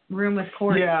in the room with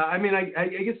Corey. Yeah, I mean, I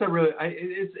guess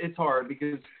it's hard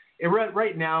because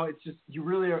right now it's just you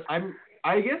really are.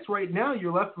 I guess right now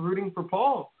you're left rooting for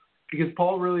Paul because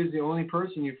Paul really is the only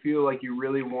person you feel like you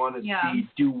really want to see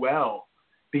do well.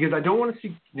 Because I don't want to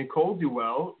see Nicole do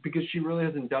well because she really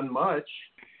hasn't done much.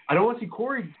 I don't want to see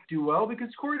Corey do well because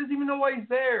Corey doesn't even know why he's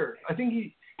there. I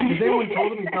think has anyone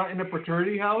told him he's not in a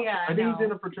fraternity house? Yeah, I think he's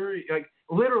in a fraternity.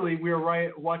 Literally, we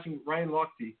were watching Ryan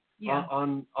Lochte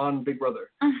on Big Brother.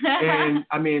 And,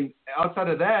 I mean, outside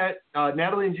of that,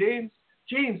 Natalie and James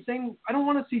saying, I don't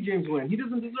want to see James win. He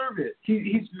doesn't deserve it.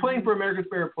 He's playing for America's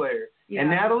favorite player. Yeah. And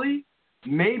Natalie,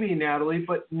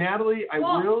 but Natalie, I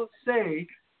will say,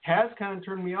 has kind of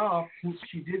turned me off since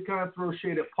she did kind of throw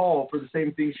shade at Paul for the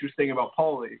same thing she was saying about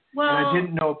Pauly. Well, and I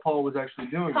didn't know Paul was actually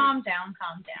doing it. Calm down.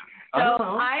 So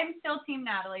I'm still Team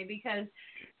Natalie because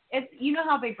you know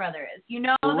how Big Brother is. You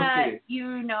know that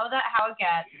how it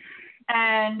gets.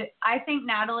 And I think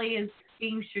Natalie is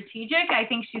being strategic. I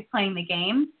think she's playing the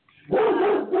game.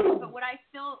 But what I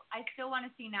still want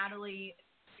to see Natalie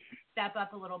step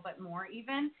up a little bit more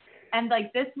even. And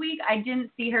this week, I didn't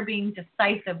see her being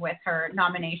decisive with her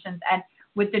nominations and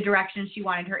with the direction she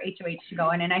wanted her HOH to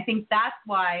go in. And I think that's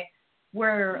why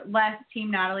we're less Team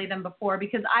Natalie than before,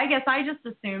 because I guess I just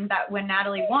assumed that when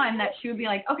Natalie won that she would be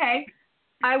like, okay,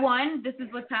 I won. This is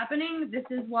what's happening. This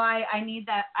is why I need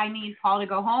Paul to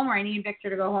go home or I need Victor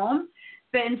to go home.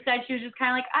 But instead she was just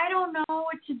kind of I don't know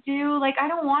what to do. I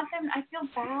don't want them. I feel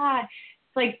bad.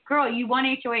 It's girl, you won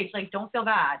HOH. Don't feel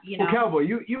bad, Well, Cowboy,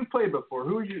 you've played before.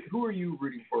 Who are you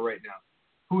rooting for right now?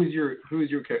 Who is your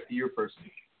person?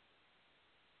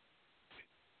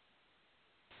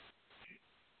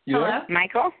 You Hello, there?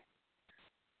 Michael.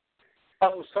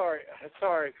 Oh, sorry.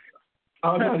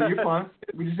 Oh no, you're fine.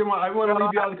 I want to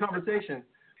leave you out of the conversation.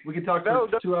 We can talk for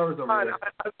 2 hours over there.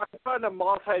 I'm trying to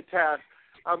multitask.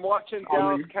 I'm watching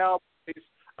Dallas Cowboys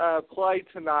play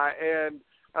tonight, and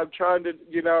I'm trying to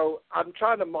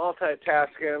multitask,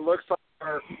 and it looks like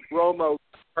our Romo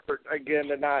hurt again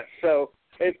tonight. So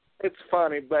it's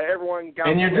funny, but everyone got.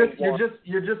 And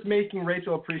you're just making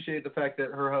Rachel appreciate the fact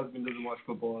that her husband doesn't watch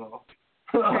football at all.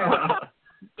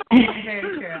 Very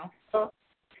true.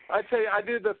 I tell you, I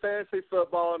do the fantasy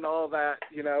football and all that,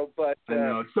 but I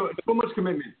know so much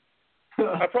commitment.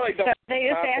 I probably don't. They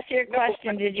just asked you a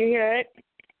question. Did you hear it?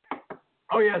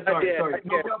 Oh yeah, sorry.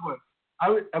 No,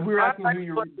 we were asking who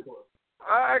you're rooting for.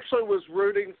 I actually was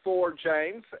rooting for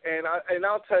James, and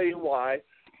I'll tell you why.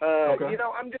 Okay.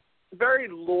 I'm just very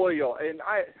loyal, and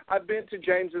I've been to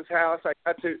James's house.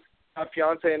 My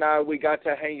fiance and we got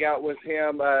to hang out with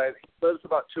him. He lives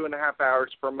about 2.5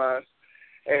 hours from us,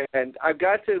 and I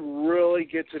got to really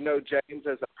get to know James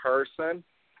as a person.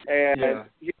 And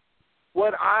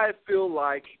what I feel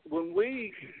like when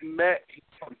we met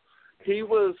him, he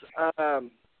was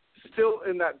still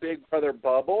in that Big Brother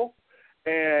bubble,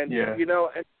 and you know,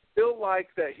 and feel like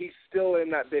that he's still in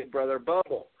that Big Brother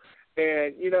bubble.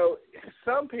 And you know,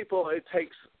 some people it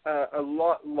takes a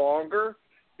lot longer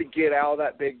to get out of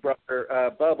that Big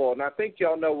Brother bubble, and I think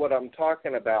y'all know what I'm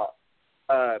talking about.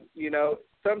 You know,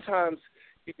 sometimes,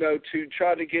 you know, to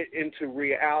try to get into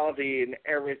reality and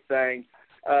everything,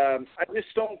 I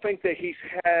just don't think that he's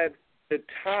had the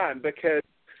time because,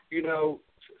 you know,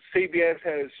 CBS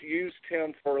has used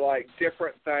him for, like,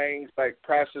 different things, like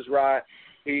Price is Right.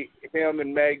 Him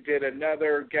and Meg did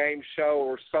another game show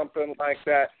or something like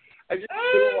that. I just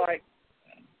feel like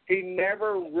he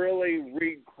never really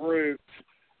regrouped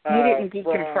He didn't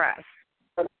decompress.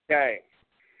 from the game.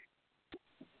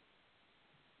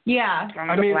 Yeah.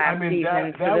 I mean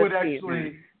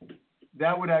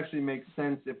that would actually make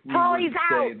sense if we would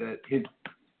say that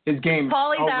his game.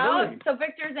 Paulie's out, really? so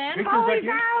Victor's in. Victor's Paulie's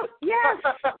out. Yes.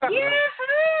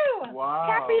 Yahoo! Wow.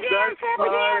 Happy dance, happy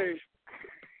dance.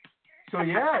 So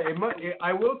yeah,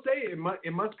 I will say it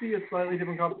must be a slightly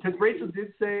different because Rachel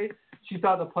did say she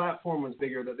thought the platform was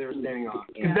bigger that they were standing on.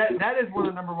 Because that is one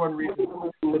of the number one reasons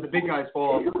that the big guys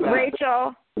fall off.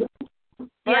 Rachel.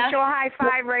 Virtual high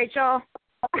five, Rachel.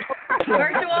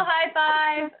 Virtual high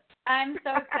five. I'm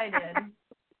so excited.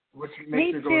 Which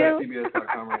makes her go to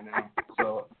CBS.com right now.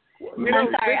 So I'm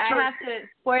sorry, I have to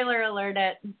spoiler alert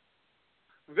it.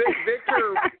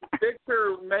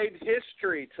 Victor made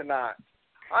history tonight.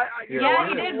 He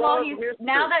did. Well,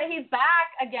 now that he's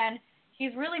back again,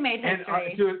 he's really made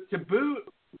history. And to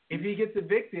boot, if he gets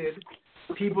evicted,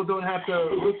 people don't have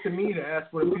to look to me to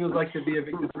ask what it feels like to be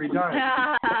evicted 3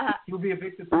 times. He'll be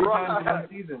evicted 3 times in one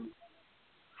season.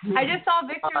 I just saw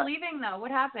Victor leaving, though. What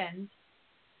happened?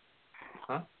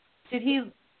 Huh?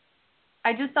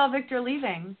 I just saw Victor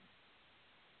leaving.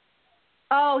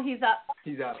 Oh, he's up.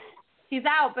 He's out. He's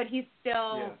out, but he's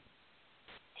still. Yeah.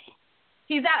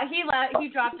 He's out. He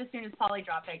dropped as soon as Paulie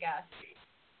dropped, I guess.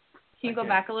 Can you go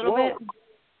back a little bit?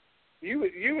 You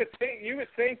would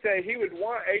think that he would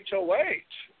want HOH.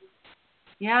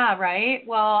 Yeah, right.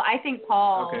 Well, I think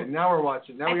Paul. Okay, now we're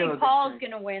watching. Now I think Paul's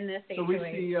going to win this HOH. So we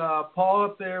see Paul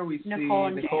up there. We see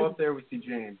Nicole up there. We see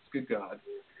James. Good God.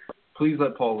 Please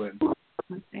let Paul win.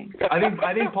 Let's see. I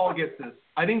think Paul gets this.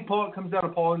 I think Paul comes down to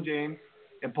Paul and James,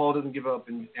 and Paul doesn't give up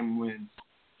and wins.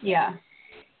 Yeah.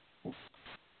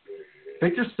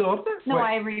 Victor's still up there? No, Wait.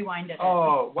 I rewinded it.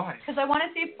 Oh, why? Because I want to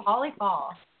see Paulie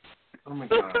fall. Oh my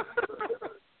God.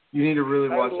 You need to really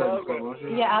watch that in slow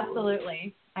motion? Yeah,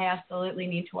 absolutely. I absolutely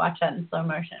need to watch that in slow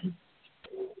motion.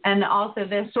 And also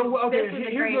this. So okay, this is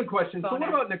here's a good question. bonus. So what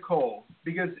about Nicole?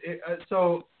 Because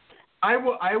I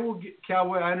will get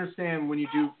Cowboy. I understand when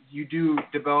you do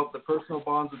develop the personal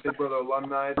bonds with Big Brother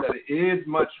alumni that it is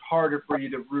much harder for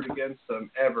you to root against them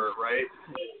ever, right?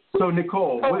 So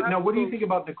Nicole, what do you think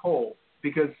about Nicole?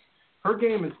 Because her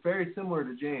game is very similar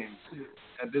to James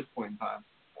at this point in time.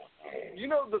 You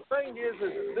know, the thing is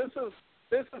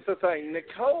this is the thing.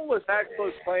 Nicole was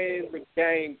actually playing the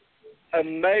game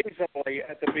amazingly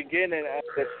at the beginning of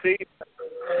the season.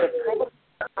 The problem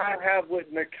I have with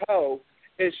Nicole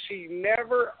is she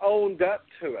never owned up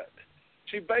to it.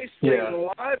 She basically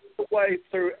lied her way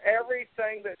through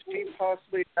everything that she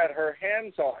possibly had her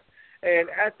hands on. And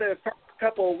at the first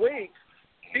couple of weeks,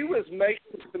 she was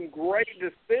making some great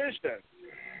decisions.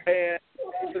 And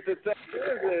the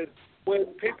thing is when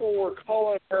people were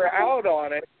calling her out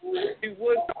on it, she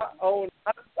would not own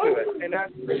up to it. And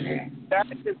that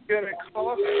is going to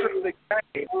cost her the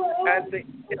game at the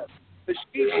end. But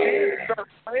she did start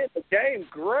playing the game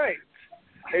great.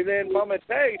 And then Mama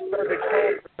Day started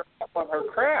calling her up on her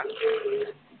crap.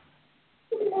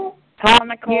 Paul,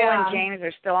 Nicole, and James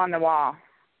are still on the wall.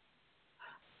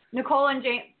 Nicole and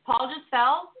James. Paul just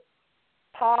fell?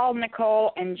 Paul,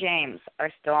 Nicole, and James are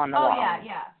still on the wall. Oh,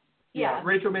 yeah.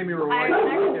 Rachel made me rewind it. I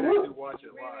can actually watch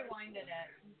it live. Rewinded it.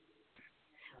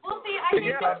 Well, see, I think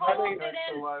Nicole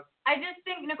didn't. I just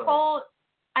think Nicole.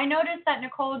 I noticed that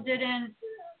Nicole didn't.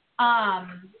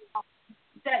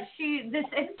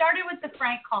 It started with the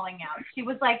Frank calling out. She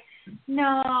was like,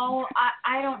 "No,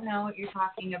 I don't know what you're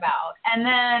talking about." And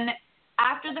then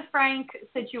after the Frank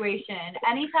situation,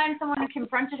 anytime someone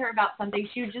confronted her about something,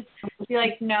 she would just be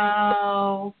like,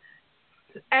 "No."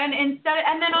 And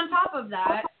then on top of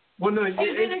that. Well, no, she's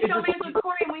in a showmance with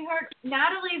Corey, and we heard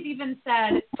Natalie's even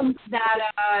said that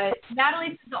Natalie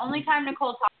says the only time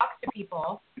Nicole talks to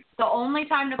people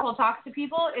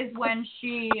is when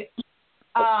she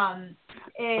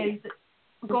is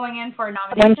going in for a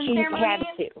nomination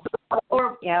ceremony,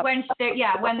 or when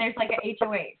there's like a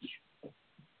HOH.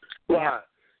 Right.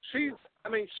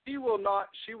 she will not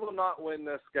win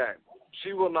this game.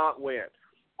 She will not win.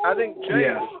 I think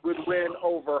James would win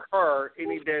over her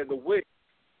any day of the week.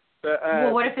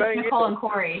 Well, what if it's Nicole and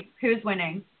Corey? Who's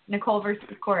winning? Nicole versus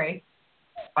Corey.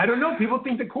 I don't know. People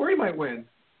think that Corey might win.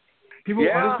 People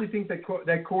honestly think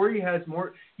that Corey has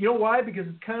more. You know why? Because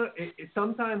it's kind of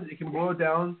sometimes it can boil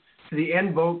down to the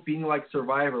end vote being like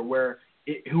Survivor, where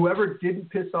whoever didn't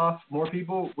piss off more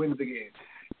people wins the game,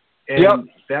 and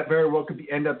that very well could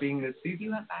end up being this season.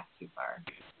 You went back too far.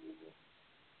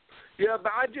 Yeah,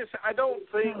 but I don't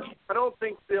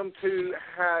think them two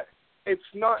have. It's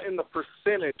not in the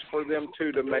percentage for them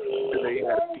two to make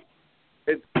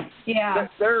it.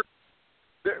 They're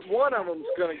one of them's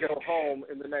going to go home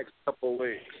in the next couple of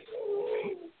weeks.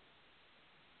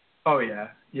 Oh yeah.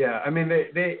 I mean,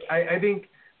 I think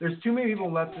there's too many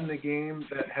people left in the game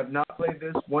that have not played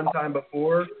this one time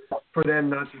before for them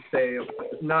not to say,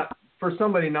 for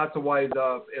somebody not to wise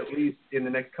up at least in the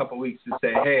next couple of weeks to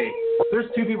say, hey, there's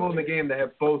two people in the game that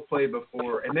have both played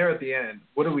before and they're at the end.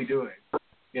 What are we doing?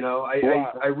 You know,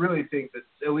 I really think that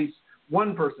at least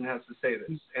one person has to say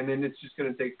this, and then it's just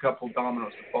going to take a couple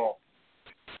dominoes to fall.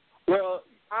 Well,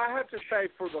 I have to say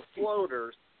for the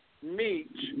floaters, Meech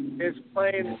is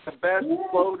playing the best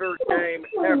floater game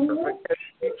ever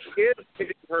because she is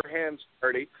getting her hands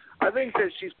dirty. I think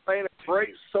that she's playing a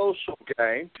great social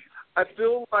game. I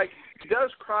feel like she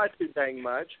does cry too dang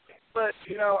much, but,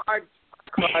 you know, I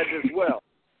cried as well.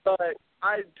 But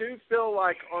I do feel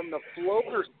like on the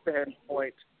floater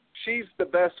standpoint, she's the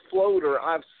best floater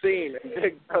I've seen in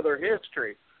Big Brother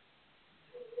history.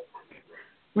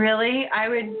 Really?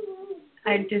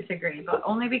 I'd disagree, but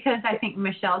only because I think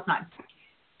Michelle's not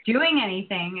doing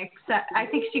anything except I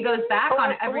think she goes back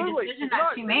on every decision that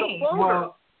she made.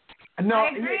 Well, no, I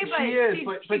agree,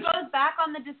 but she goes back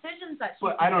on the decisions that she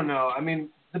made. I don't know. I mean,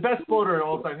 the best floater in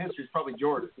all-time history is probably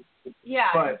Jordan. Yeah.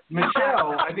 But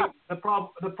Michelle, I think the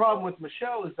problem with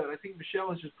Michelle is that I think Michelle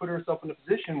has just put herself in a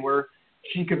position where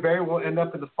she could very well end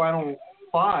up in the final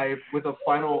five with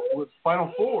final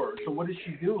four. So what is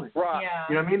she doing? Right. Yeah.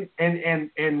 You know what I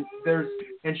mean?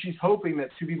 And she's hoping that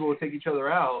two people will take each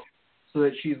other out so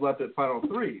that she's left at final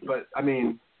three. But I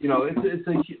mean, you know, it's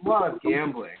a lot of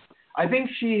gambling. I think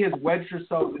she has wedged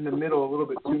herself in the middle a little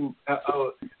bit too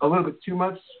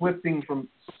much,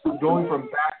 going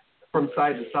from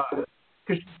side to side.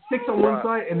 Because she sticks on one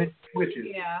side and then she switches.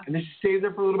 Yeah. And then she stays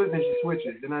there for a little bit and then she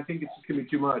switches. And I think it's just going to be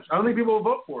too much. I don't think people will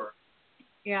vote for her.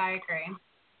 Yeah, I agree.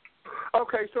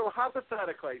 Okay, so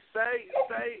hypothetically, say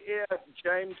if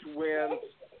James wins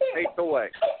HOH,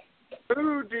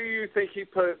 who do you think he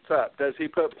puts up? Does he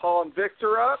put Paul and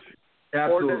Victor up?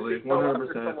 Absolutely, or does he go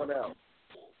after 100%. someone else?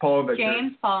 Paul and Victor.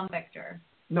 James, Paul, and Victor.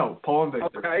 No, Paul and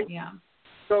Victor. Okay. Yeah.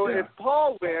 So if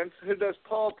Paul wins, who does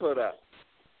Paul put up?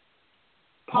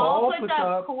 Paul puts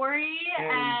up Corey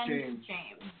and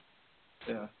James.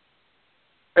 Yeah.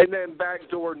 And then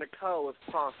backdoor Nicole if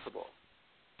possible.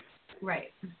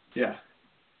 Right. Yeah.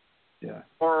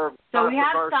 So we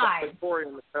have sides. Corey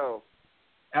and Nicole.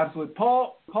 Absolutely.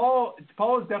 Paul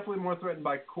is definitely more threatened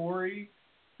by Corey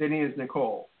than he is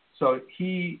Nicole. So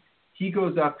he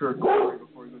goes after Corey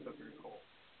before he goes after Nicole.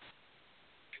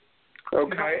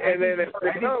 Okay, and then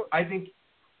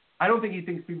I don't think he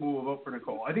thinks people will vote for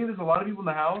Nicole. I think there's a lot of people in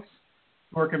the House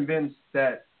who are convinced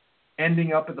that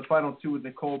ending up at the final two with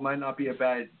Nicole might not be a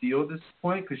bad deal at this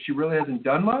point because she really hasn't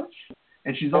done much,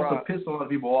 and she's also pissed a lot of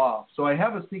people off. So I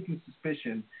have a sneaking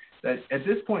suspicion that at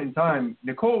this point in time,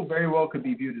 Nicole very well could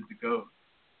be viewed as the GOAT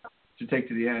to take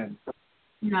to the end.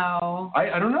 No.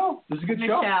 I don't know. There's a good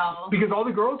Michelle. show. Because all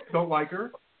the girls don't like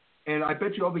her, and I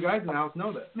bet you all the guys in the House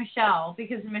know that. Michelle,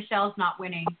 because Michelle's not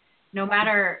winning. No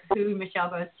matter who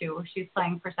Michelle goes to, she's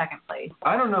playing for second place.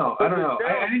 I don't know. I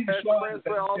think Michelle has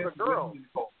all the girls.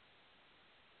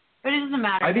 But it doesn't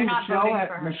matter. I think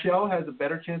Michelle has a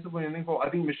better chance of winning than Nicole. I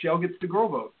think Michelle gets the girl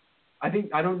vote. I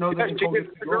don't know that Nicole gets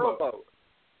the girl vote.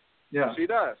 Yeah. She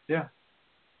does. Yeah.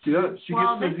 She does. She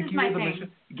well, gets this the is my Michelle.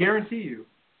 thing. Guarantee you.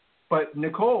 But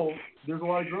Nicole, there's a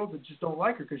lot of girls that just don't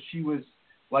like her because she was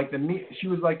like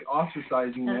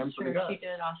ostracizing them. That's true. She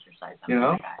did ostracize them. You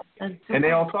know? And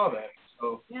they all saw that.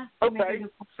 So. Yeah. Okay.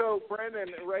 So Brandon,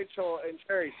 Rachel, and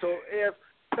Jerry. So if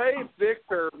say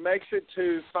Victor makes it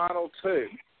to final two,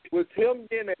 with him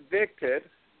being evicted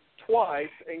twice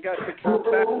and got to come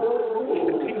back, does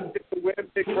he get to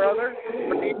win Big Brother, or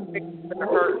do you think it's going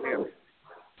to hurt him?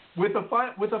 With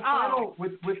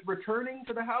returning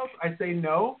to the House, I say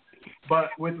no. But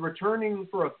with returning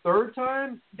for a third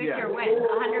time, Victor wins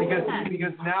 100%.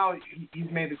 Because now he's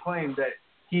made the claim that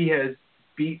he has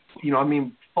beat,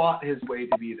 fought his way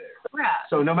to be there. Correct.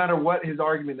 So no matter what his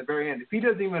argument at the very end, if he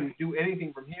doesn't even do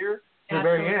anything from here to the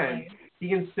very end, he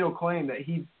can still claim that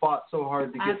he fought so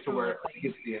hard to get to where to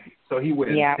get to the end. So he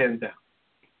wins, hands down.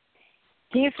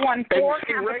 He's won 4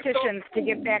 competitions to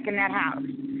get back in that house.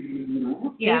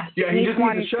 Yeah. He He's just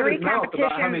won needs to shut 3 his mouth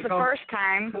about how many competitions the first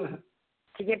time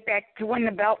to win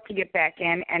the belt to get back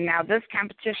in, and now this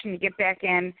competition to get back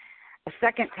in a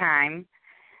second time.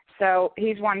 So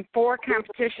he's won 4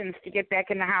 competitions to get back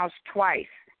in the house twice.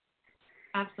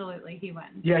 Absolutely, he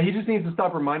wins. Yeah, he just needs to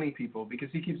stop reminding people because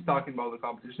he keeps talking about the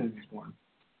competitions he's won.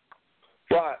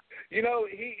 Right. You know,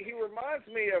 he reminds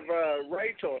me of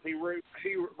Rachel. He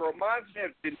reminds me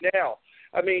of Janelle.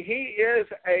 I mean, he is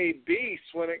a beast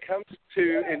when it comes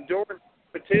to endurance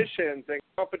competitions and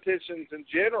competitions in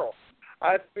general.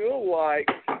 I feel like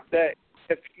that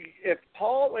if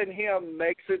Paul and him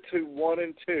makes it to 1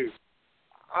 and 2,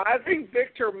 I think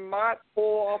Victor might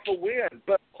pull off a win.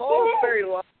 But Paul's very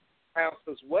lucky in the house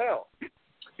as well.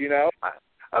 You know, I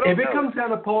don't know. If it comes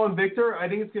down to Paul and Victor, I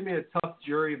think it's going to be a tough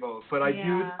jury vote. But I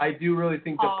do really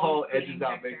think that Paul edges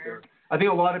out Victor. I think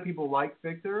a lot of people like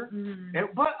Victor.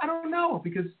 But I don't know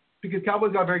because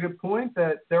Cowboy's got a very good point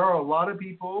that there are a lot of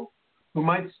people who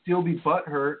might still be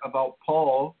butthurt about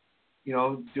Paul, you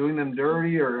know, doing them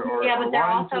dirty or but they're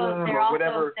lying to them or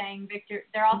whatever. Saying Victor.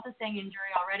 They're also saying in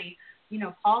jury already. You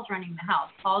know, Paul's running the house.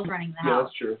 Paul's running the house. Yeah,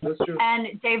 that's true. That's true.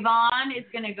 And Davon is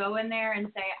going to go in there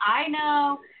and say, I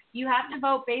know you have to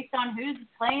vote based on who's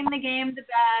playing the game the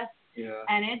best. Yeah.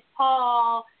 And it's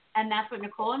Paul. And that's what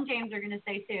Nicole and James are going to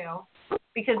say, too.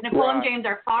 Because Nicole and James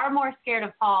are far more scared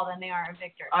of Paul than they are of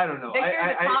Victor. I don't know.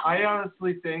 I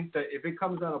honestly think that if it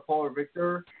comes down to Paul or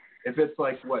Victor, if it's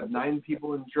like, 9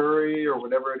 people in jury or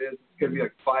whatever it is, it's going to be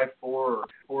like 5-4 or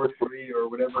 4-3 or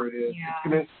whatever it is.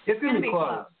 Yeah. It's going to be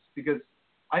close. Because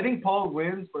I think Paul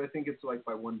wins, but I think it's like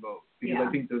by 1 vote. Because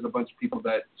I think there's a bunch of people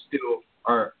that still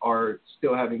are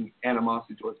still having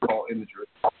animosity towards Paul in the jury.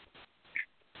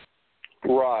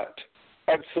 Right.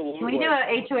 Absolutely. Can we do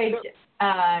a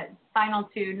HOH final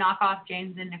to knock off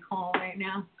James and Nicole right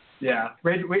now? Yeah.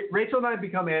 Rachel and I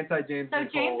become anti-James so and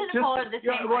Nicole. James and Nicole are the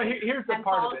same. Well, here's the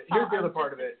part of it. Here's the other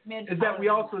part of it. Is that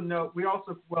we're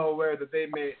also well aware that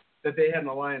they had an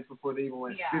alliance before they even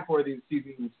went before the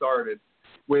season even started.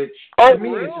 Which to me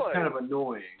is just kind of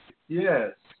annoying.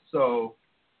 Yes. So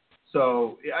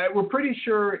we're pretty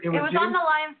sure it was James, on the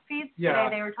Lions feed today.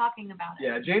 They were talking about it.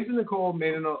 Yeah, James and Nicole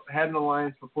had an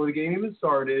alliance before the game even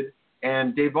started,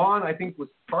 and Davon I think was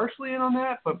partially in on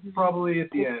that, but probably at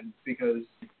the end because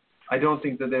I don't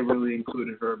think that they really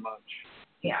included her much.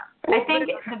 Yeah, I think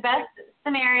the best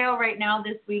scenario right now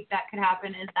this week that could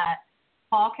happen is that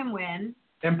Paul can win.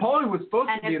 And Paulie was supposed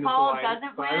to be in this alliance,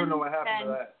 but I don't know what happened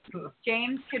to that.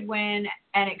 James could win,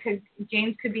 and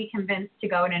James could be convinced to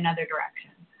go in another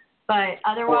direction. But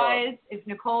otherwise, if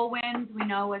Nicole wins, we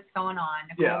know what's going on.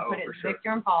 Nicole put Victor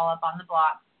and Paul up on the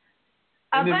block.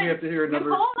 And then we have to hear another.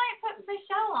 Nicole might put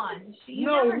Michelle on. You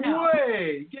never know. No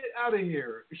way! Get out of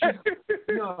here!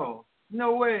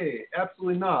 No way!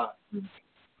 Absolutely not.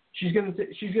 She's gonna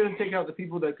take out the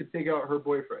people that could take out her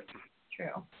boyfriend.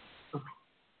 True.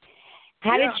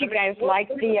 How did you guys like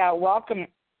the welcome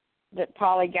that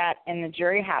Paulie got in the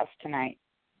jury house tonight?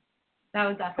 That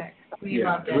was epic. We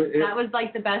loved it. That was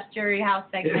like the best jury house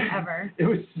segment ever. It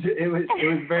was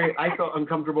very. I felt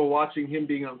uncomfortable watching him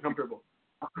being uncomfortable.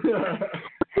 Well,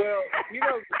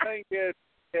 the thing is,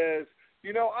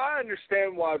 I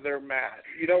understand why they're mad.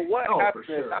 You know what happened?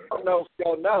 Sure. I don't know if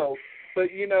y'all know, but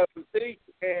Zeke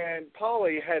and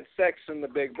Paulie had sex in the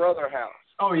Big Brother house.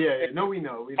 Oh yeah. No, we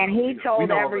know. And he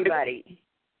told everybody.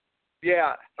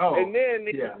 Yeah. Oh. And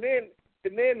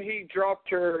then he dropped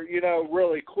her,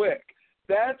 really quick.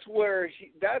 That's where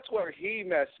he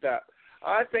messed up.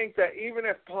 I think that even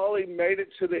if Paulie made it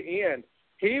to the end,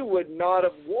 he would not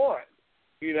have won.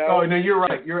 Oh no, you're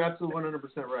right. You're absolutely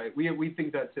 100% right. We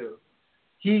think that too.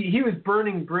 He was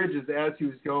burning bridges as he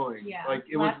was going. Yeah. Like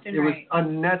it was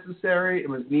unnecessary. It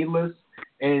was needless,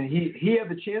 and he had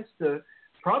the chance to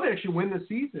probably actually win the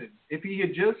season if he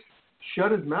had just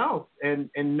shut his mouth and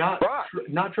not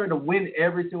trying to win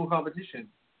every single competition.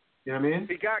 You know what I mean?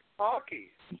 He got cocky.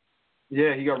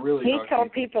 Yeah, he got really cocky. He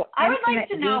told people intimate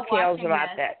details about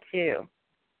that too.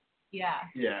 Yeah.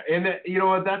 Yeah, and you know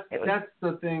what? That's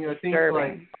the thing. I think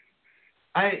disturbing.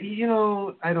 I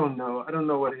don't know. I don't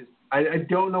know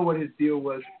what his deal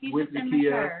was with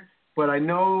Nakia, but I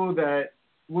know that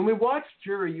when we watch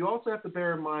jury, you also have to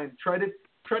bear in mind try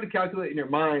to calculate in your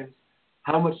minds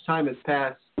how much time has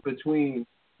passed between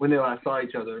when they last saw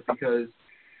each other, because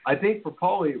I think for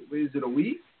Paulie, is it a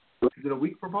week? Is it a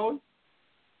week for Paulie?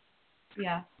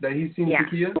 Yeah. That he's seen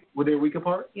Nakia? were they a week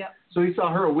apart? Yep. So he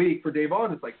saw her a week. For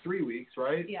Davon, it's like 3 weeks,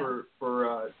 right? Yeah.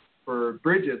 For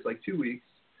Bridget, it's like 2 weeks.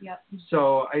 Yep.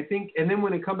 So I think, and then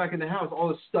when they come back in the house, all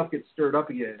this stuff gets stirred up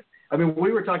again. I mean,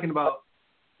 we were talking about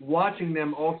watching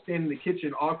them all stand in the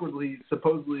kitchen awkwardly,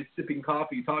 supposedly sipping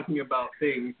coffee, talking about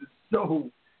things. It's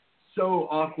so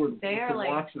awkward They to are like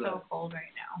watch so that. cold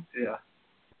right now. Yeah.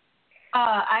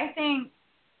 I think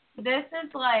this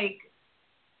is like,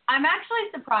 I'm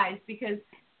actually surprised because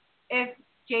if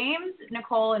James,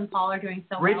 Nicole, and Paul are doing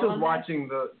so well Rachel's on watching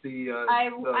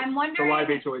I'm wondering the live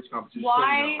HOH competition.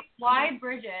 why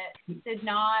Bridget did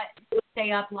not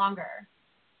stay up longer.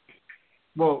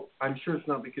 Well, I'm sure it's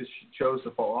not because she chose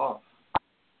to fall off.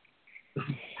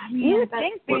 I mean, You would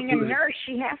think being a nurse,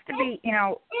 she has to be,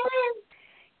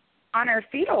 on her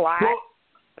feet a lot.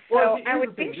 Well, So I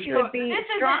would think she would be this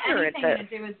stronger isn't at anything this.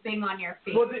 to do with being on your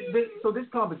feet. Well, so this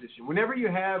competition, whenever you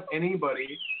have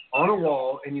anybody on a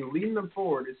wall and you lean them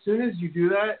forward, as soon as you do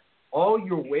that, all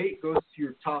your weight goes to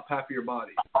your top half of your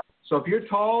body. So if you're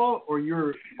tall or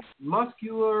you're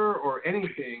muscular or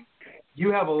anything,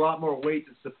 you have a lot more weight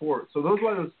to support. So those are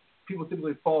why those people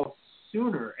typically fall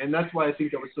sooner, and that's why I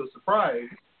think I was so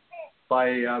surprised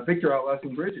by Victor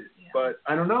outlasting Bridget. Yeah. But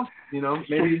I don't know.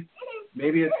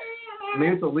 Maybe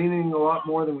it's a leaning a lot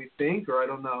more than we think, or I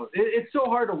don't know. It's so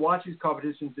hard to watch these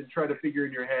competitions and try to figure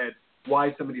in your head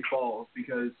why somebody falls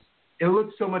because it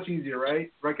looks so much easier,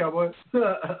 right? Right, Cowboy?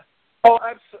 Oh,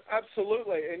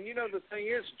 absolutely. And, the thing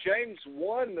is, James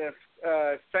won this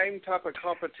same type of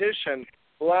competition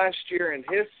last year in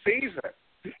his season.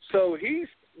 So he's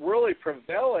really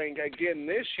prevailing again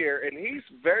this year, and he's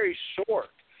very short.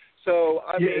 So,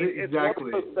 I mean, exactly.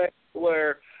 It's one of those things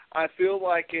where I feel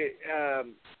like it,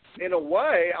 in a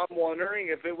way, I'm wondering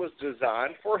if it was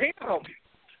designed for him.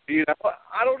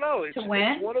 I don't know. To win?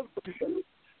 It's one of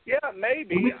yeah,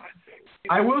 maybe.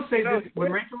 I will say this.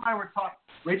 When Rachel and I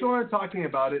were talking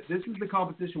about it, this is the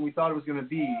competition we thought it was going to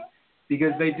be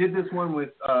because they did this one with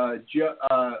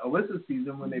Alyssa's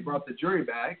season when they brought the jury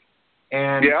back.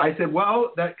 And I said,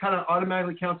 well, that kind of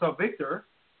automatically counts out Victor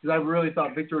because I really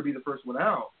thought Victor would be the first one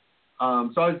out.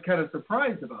 So I was kind of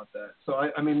surprised about that. So,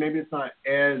 I mean, maybe it's not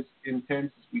as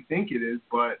intense as we think it is,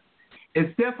 but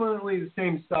it's definitely the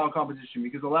same style competition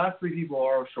because the last three people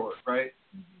are short, right?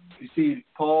 Mm-hmm. You see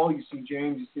Paul, you see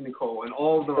James, you see Nicole, and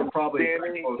all of them are probably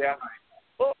very close. Yeah.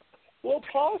 Well,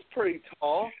 Paul's pretty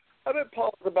tall. I bet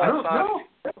Paul's about I don't know.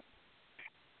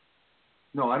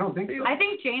 No, I don't think so. I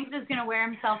think James is going to wear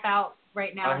himself out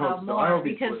right now, though, more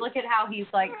because look at how he's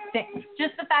like,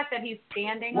 just the fact that he's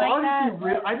standing like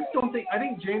that. I just don't think. I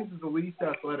think James is the least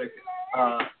athletic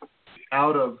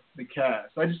out of the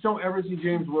cast. I just don't ever see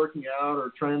James working out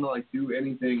or trying to do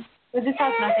anything. But this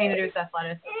has nothing to do with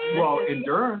athleticism. Well,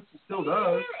 endurance it still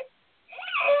does.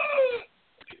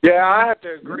 Yeah, I have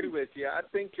to agree with you. I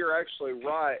think you're actually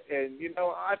right. And,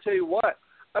 I tell you what,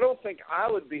 I don't think I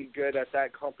would be good at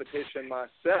that competition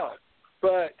myself.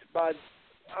 But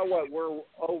we're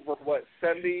over,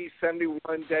 70, 71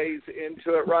 days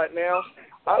into it right now.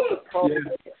 I would probably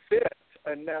fit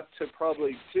enough to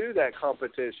probably do that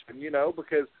competition,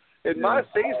 because in my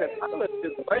season, I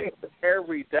lifted weights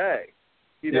every day,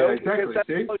 exactly. because that's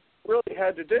what you really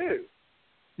had to do.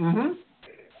 Mm-hmm.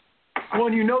 Well,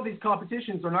 and these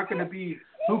competitions are not going to be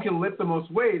who can lift the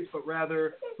most weights, but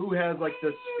rather who has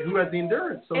who has the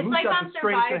endurance. So it's who's like got on the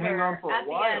strength Survivor, to hang on for at a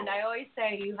while. the end, I always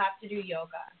say you have to do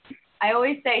yoga. I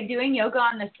always say doing yoga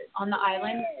on the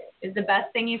island is the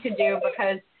best thing you could do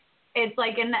because it's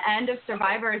like in the end of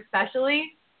Survivor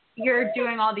especially, you're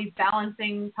doing all these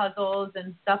balancing puzzles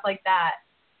and stuff like that.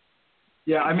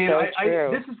 Yeah, I mean, so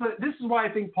this is why I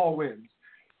think Paul wins.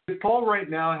 Paul right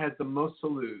now has the most to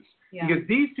lose because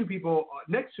these two people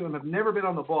next to him have never been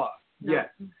on the block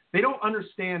yet. They don't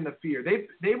understand the fear.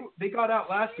 They got out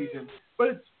last season, but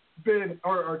it's been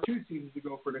or 2 seasons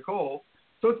ago for Nicole,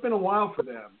 so it's been a while for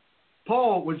them.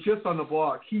 Paul was just on the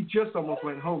block. He just almost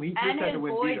went home. He just had to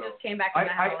win boy veto. just came back in the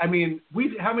house. I mean,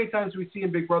 how many times do we see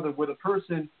in Big Brother where the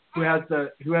person who has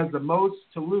the most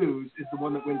to lose is the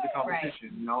one that wins the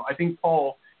competition? Right. I think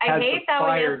Paul has the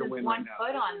fire to win one right now.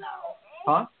 foot on though.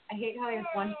 Huh? I hate how he has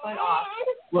 1 foot off.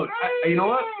 Look, you know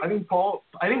what? I think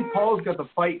Paul's got the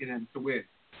fight in him to win.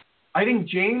 I think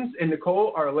James and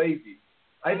Nicole are lazy.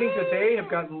 I think that they have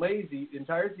gotten lazy the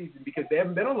entire season because they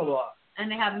haven't been on the block. And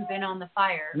they haven't been on the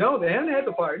fire. No, they haven't had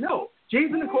the fire. No.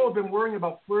 James and Nicole have been worrying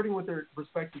about flirting with their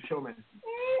respective showmen.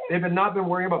 They've not been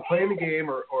worrying about playing the game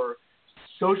or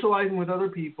socializing with other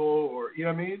people or, you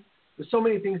know what I mean? There's so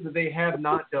many things that they have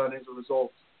not done as a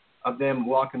result of them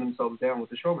locking themselves down with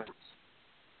the showmen.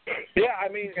 Yeah, I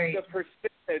mean, the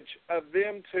percentage of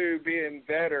them two being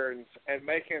veterans and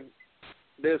making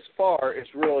this far is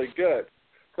really good.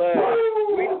 But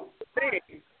we've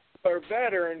seen our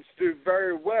veterans do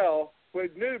very well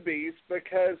with newbies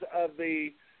because of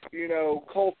the,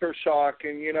 culture shock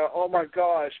and, oh my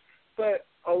gosh. But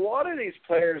a lot of these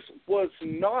players was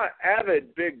not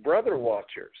avid Big Brother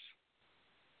watchers.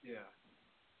 Yeah.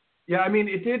 Yeah, I mean,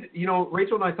 it did,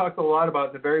 Rachel and I talked a lot about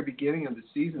at the very beginning of the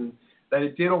season that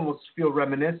it did almost feel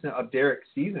reminiscent of Derek's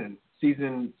season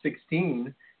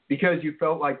 16, because you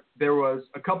felt like there was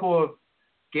a couple of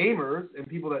gamers and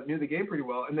people that knew the game pretty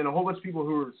well, and then a whole bunch of people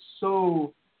who were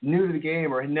so new to the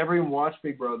game or had never even watched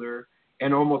Big Brother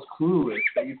and almost clueless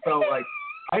that you felt like,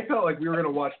 I felt like we were going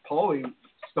to watch Paulie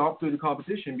stomp through the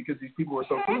competition because these people were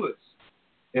so clueless,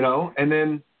 and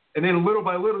then little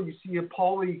by little you see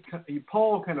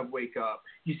Paul kind of wake up,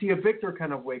 you see a Victor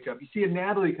kind of wake up, you see a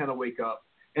Natalie kind of wake up,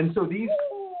 and so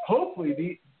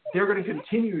they're going to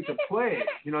continue to play,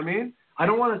 you know what I mean? I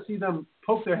don't want to see them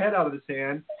poke their head out of the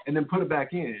sand and then put it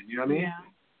back in, you know what I mean?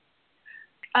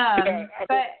 Yeah.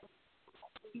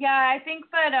 I think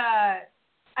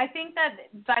that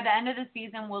by the end of the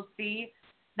season we'll see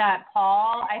that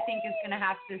Paul, I think, is going to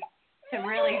have to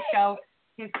really show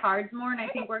his cards more, and I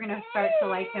think we're going to start to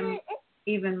like him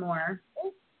even more.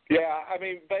 Yeah, I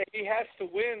mean, but he has to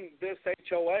win this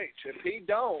HOH. If he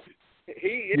don't,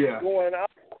 he is going up.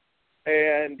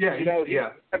 And, he has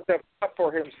to fight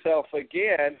for himself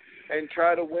again and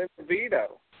try to win the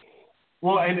veto.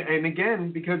 Well, and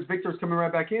again, because Victor's coming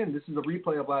right back in, this is a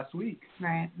replay of last week.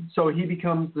 Right. So he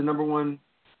becomes the number one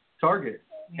target.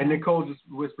 Yeah. And Nicole just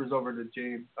whispers over to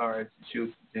James, all right,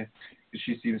 she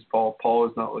sees Paul. Paul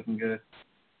is not looking good.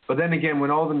 But then again,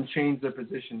 when all of them change their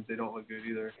positions, they don't look good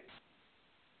either.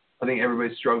 I think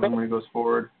everybody's struggling when he goes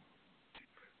forward.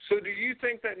 So do you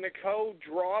think that Nicole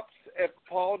drops if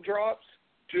Paul drops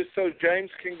just so James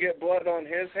can get blood on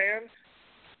his hands?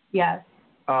 Yes.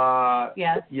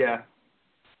 Yes. Yeah.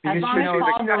 As Because long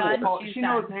as she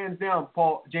knows hands down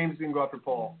James is going to go after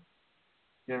Paul.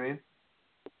 You know what I mean?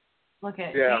 Look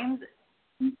at James.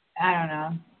 I don't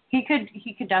know. He could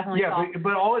definitely. Yeah,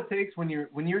 but all it takes when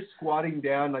you're squatting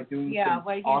down, like doing some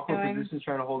awkward positions,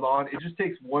 trying to hold on, it just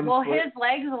takes one. Well, foot. his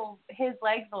legs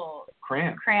will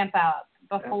cramp out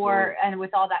before, and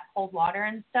with all that cold water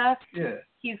and stuff. Yeah.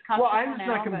 He's comfortable. Well, I'm just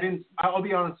not convinced. I'll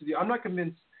be honest with you. I'm not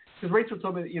convinced because Rachel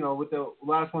told me that, with the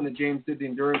last one that James did the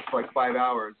endurance for like 5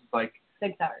 hours, it's like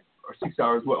 6 hours. Or 6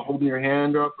 hours. What? Holding your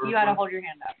hand up? You got to hold your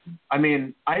hand up. I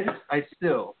mean, I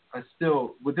still,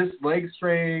 with this leg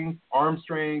strength, arm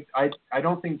strength, I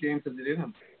don't think James has it in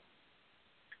him.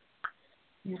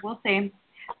 We'll see.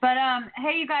 But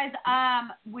hey, you guys, I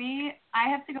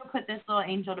have to go put this little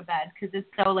angel to bed because it's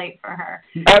so late for her.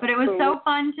 But it was so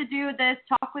fun to do this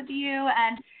talk with you,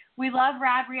 and we love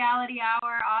Rad Reality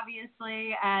Hour,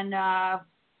 obviously, and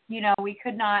we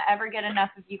could not ever get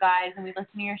enough of you guys, and we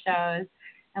listen to your shows,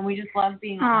 and we just love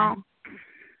being on.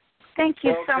 Thank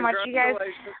you so much, you guys.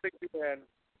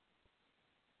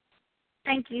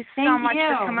 Thank you so much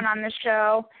for coming on the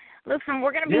show. Listen,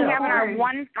 we're going to be having our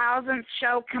 1,000th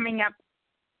show coming up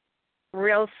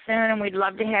real soon, and we'd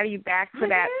love to have you back for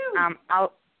that.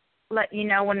 I'll let you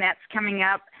know when that's coming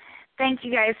up. Thank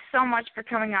you guys so much for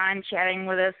coming on and chatting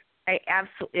with us. I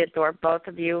absolutely adore both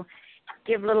of you.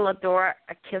 Give little Adora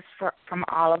a kiss from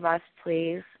all of us,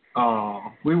 please.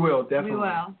 Oh, we will, definitely. We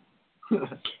will.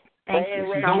 Thank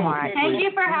you so much. Thank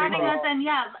you for having us, and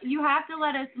you have to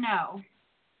let us know.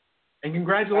 And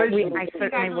congratulations. I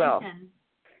certainly will.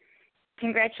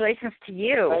 Congratulations to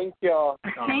you. Thank you.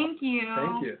 Thank you.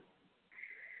 Thank you.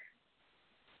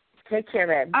 Take care,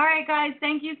 babe. All right, guys.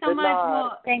 Thank you so much.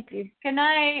 Well, thank you. Good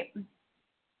night.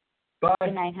 Bye.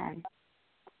 Good night, hon.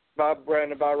 Bye,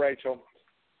 Brandon. Bye, Rachel.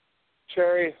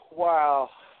 Cherry, wow.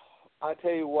 I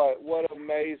tell you what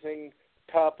amazing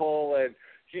couple. And,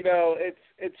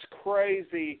 it's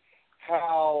crazy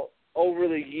how over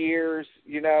the years,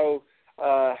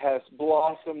 has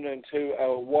blossomed into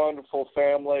a wonderful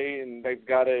family, and they've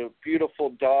got a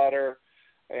beautiful daughter.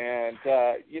 And,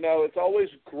 it's always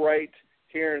great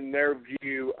hearing their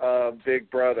view of Big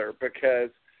Brother because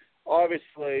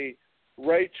obviously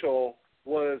Rachel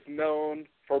was known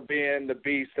for being the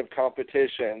beast of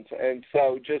competitions. And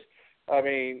so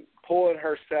pulling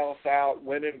herself out,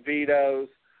 winning vetoes,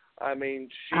 she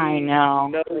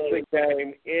knows the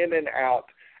game in and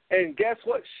out. And guess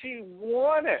what? She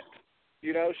won it.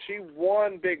 She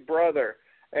won Big Brother,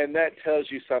 and that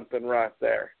tells you something right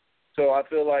there. So I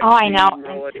feel like she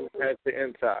really has the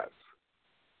insides.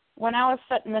 When I was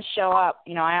setting the show up,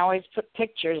 I always put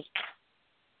pictures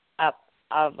up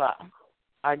of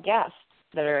our guests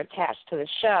that are attached to the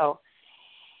show.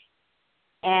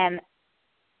 And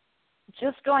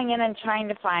just going in and trying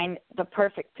to find the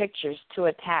perfect pictures to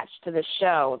attach to the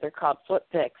show. They're called flip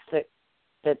pics that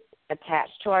attach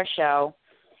to our show.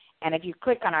 And if you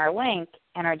click on our link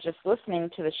and are just listening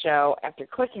to the show, after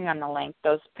clicking on the link,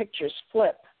 those pictures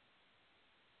flip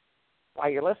while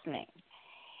you're listening.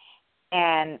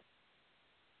 And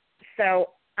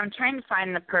so I'm trying to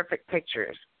find the perfect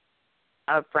pictures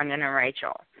of Brendan and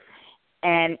Rachel.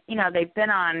 And, you know, they've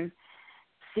been on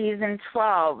season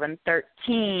 12 and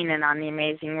 13 and on The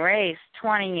Amazing Race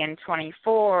 20 and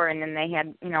 24. And then they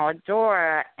had, you know,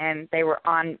 Adora, and they were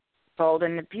on Bold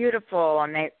and the Beautiful,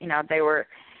 and they were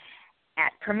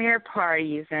at premiere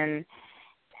parties, and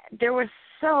there were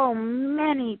so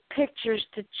many pictures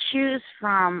to choose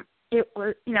from. It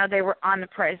was, you know, they were on The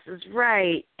Price is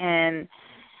Right, and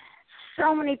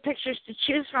so many pictures to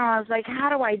choose from. I was like, how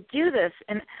do I do this?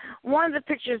 And one of the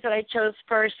pictures that I chose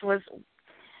first was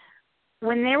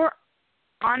when they were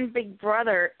on Big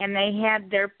Brother and they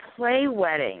had their play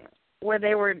wedding, where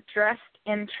they were dressed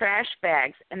in trash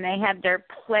bags and they had their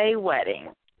play wedding.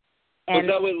 And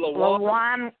was that with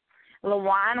LaJuan?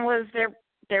 LaJuan was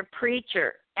their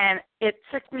preacher, and it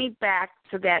took me back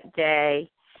to that day,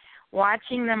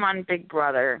 watching them on Big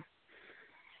Brother,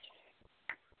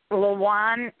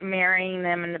 LaJuan marrying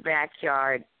them in the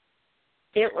backyard.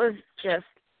 It was just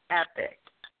epic.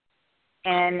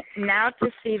 And now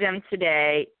to see them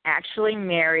today actually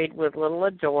married with little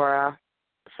Adora,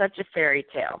 such a fairy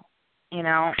tale, you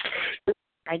know.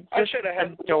 I just should have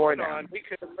had adore them. on. We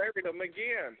could have married them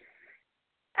again.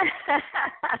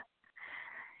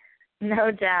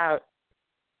 No doubt.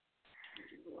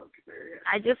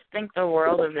 I just think the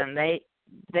world of them.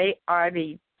 They are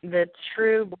the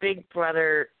true Big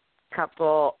Brother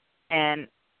couple, and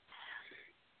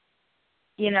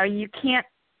you know, you can't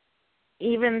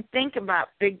even think about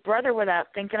Big Brother without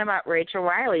thinking about Rachel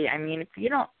Reilly. I mean, if you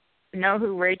don't know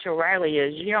who Rachel Reilly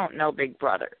is, you don't know Big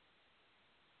Brother.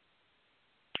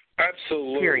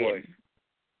 Absolutely. Period.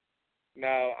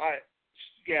 No,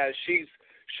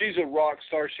 she's a rock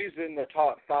star. She's in the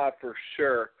top 5 for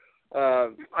sure.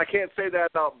 I can't say that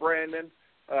about Brandon,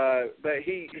 but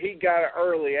he got it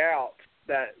early out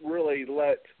that really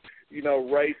let, you know,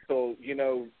 Rachel, you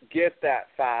know, get that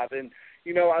 5. And,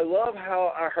 you know, I love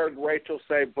how I heard Rachel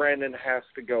say Brandon has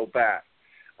to go back.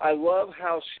 I love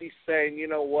how she's saying, you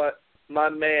know what, my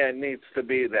man needs to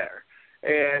be there.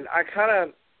 And I kind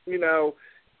of, you know,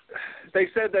 they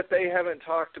said that they haven't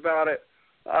talked about it.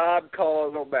 I'm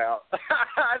calling them out.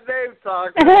 They've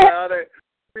talked about it.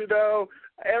 You know,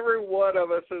 every one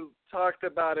of us has talked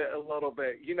about it a little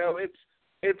bit. You know,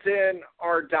 it's in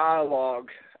our dialogue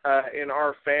in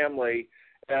our family.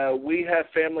 We have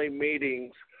family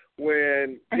meetings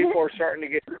when people are starting to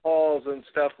get calls and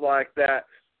stuff like that.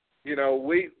 You know,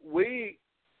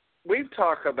 we've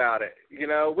talked about it. You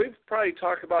know, we've probably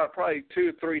talked about it 2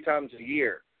 or 3 times a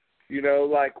year. You know,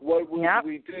 like, what would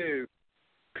we do?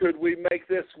 Could we make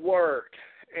this work?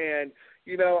 And,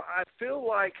 you know, I feel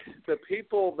like the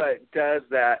people that does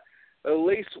that, at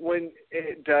least when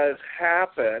it does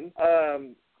happen,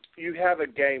 you have a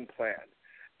game plan.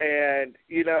 And,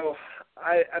 you know,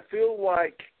 I feel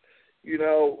like, you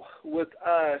know, with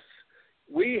us,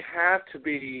 we have to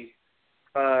be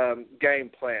game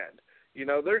planned. You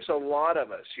know, there's a lot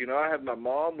of us. You know, I have my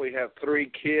mom. We have 3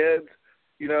 kids.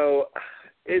 You know,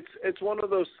 it's one of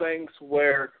those things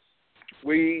where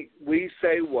we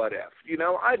say what if. You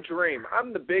know, I dream.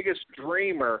 I'm the biggest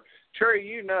dreamer. Cherry,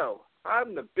 you know,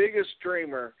 I'm the biggest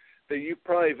dreamer that you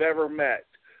probably have ever met.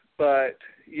 But,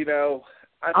 you know,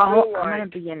 I feel like... I'm going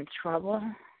to be in trouble.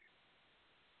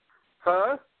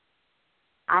 Huh?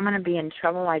 I'm going to be in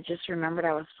trouble. I just remembered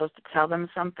I was supposed to tell them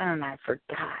something, and I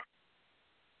forgot.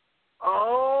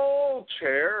 Oh,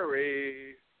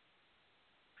 Cherry.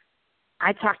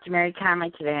 I talked to Mary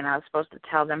Conley today, and I was supposed to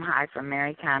tell them hi from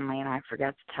Mary Conley, and I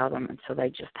forgot to tell them, and so they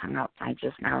just hung up. I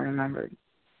just now remembered.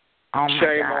 Oh, my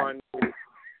Shame God. on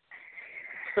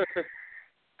you.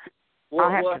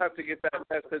 We'll have to get that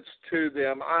message to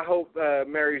them. I hope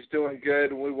Mary's doing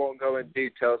good, and we won't go in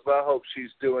details, but I hope she's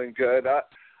doing good.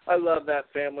 I love that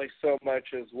family so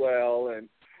much as well, and,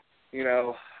 you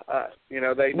know,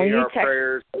 they need our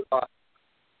prayers a lot.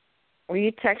 Will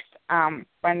you text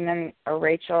Brendan or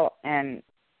Rachel and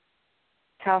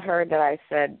tell her that I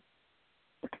said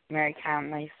Mary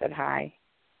Conley said hi?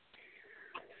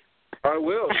 I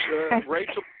will.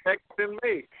 Rachel texted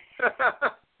me.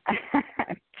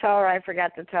 Tell her I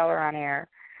forgot to tell her on air.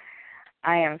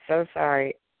 I am so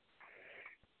sorry.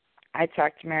 I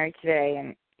talked to Mary today,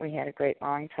 and we had a great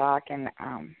long talk, and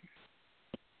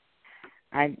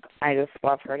I just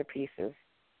love her to pieces.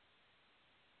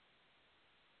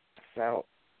 So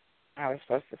I was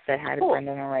supposed to say hi to Cool.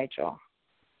 Brendan and Rachel.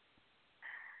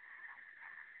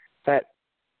 But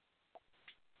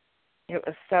it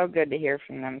was so good to hear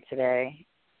from them today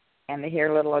and to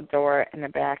hear little Adora in the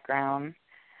background.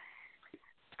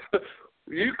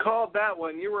 You called that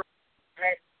one. You were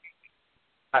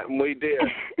and we did.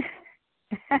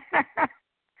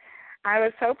 I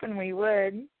was hoping we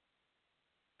would.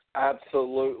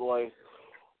 Absolutely.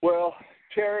 Well,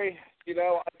 Cherry, you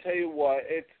know, I tell you what,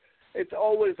 it's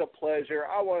always a pleasure.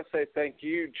 I want to say thank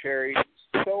you, Cherry,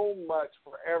 so much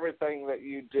for everything that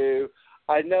you do.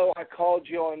 I know I called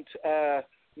you on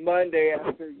Monday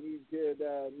after you did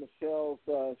Michelle's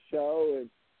show, and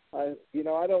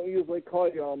I don't usually call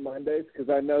you on Mondays because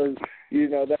I know,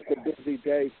 that's a busy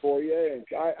day for you. And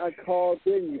I called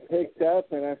you and you picked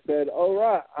up, and I said, all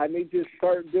right, I need you to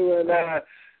start doing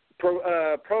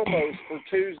promos for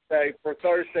Tuesday for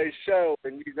Thursday's show.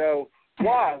 And you go,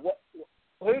 why?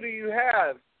 Who do you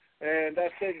have? And I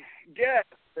said, guess.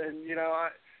 And,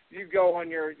 you go on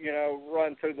your,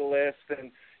 run through the list.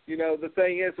 And, the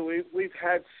thing is, we've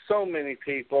had so many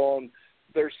people, and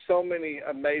there's so many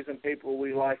amazing people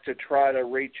we like to try to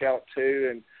reach out to,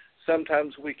 and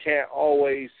sometimes we can't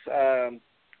always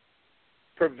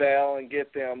prevail and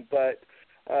get them. But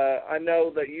I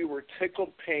know that you were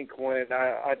tickled pink when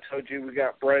I told you we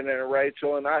got Brendan and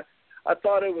Rachel, and I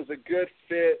thought it was a good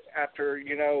fit after,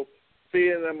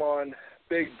 seeing them on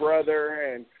Big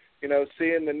Brother and,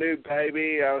 seeing the new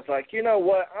baby. I was like, you know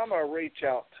what, I'm going to reach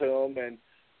out to them. And,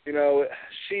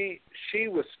 she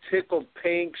was tickled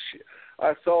pink.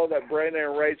 I saw that Brendan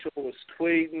and Rachel was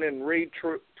tweeting and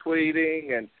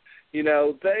retweeting, and,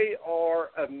 they are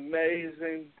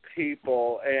amazing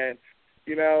people. And,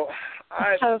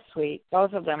 so sweet.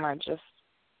 Both of them are just,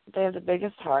 they have the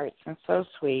biggest hearts and so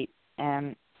sweet.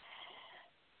 And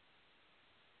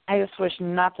I just wish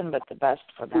nothing but the best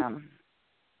for them.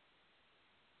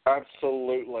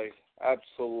 Absolutely.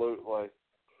 Absolutely.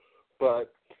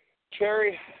 But,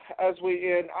 Cherry, as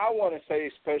we end, I want to say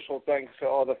a special thanks to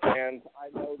all the fans. I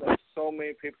know that so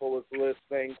many people was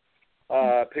listening,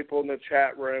 people in the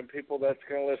chat room, people that's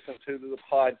going to listen to the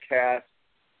podcast.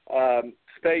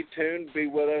 Stay tuned. Be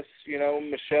with us,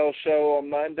 Michelle's show on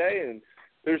Monday, and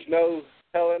there's no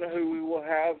telling who we will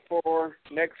have for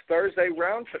next Thursday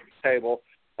round table.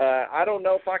 I don't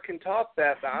know if I can top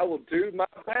that, but I will do my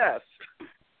best.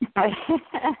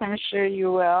 I'm sure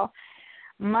you will.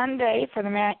 Monday, for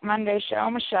the Monday show,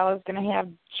 Michelle is going to have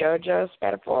JoJo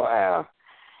Spatafoil.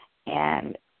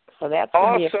 And so that's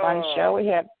going to be a fun show. We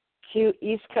have 2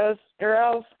 East Coast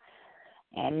girls,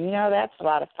 and that's a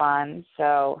lot of fun.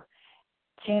 So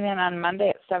tune in on Monday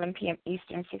at 7 p.m.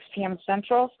 Eastern, 6 p.m.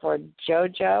 Central for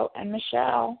JoJo and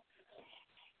Michelle.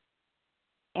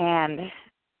 And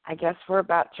I guess we're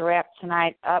about to wrap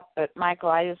tonight up, but Michael,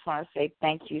 I just want to say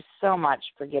thank you so much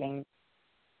for getting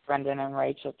Brendan and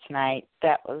Rachel tonight.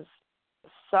 That was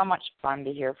so much fun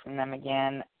to hear from them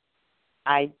again.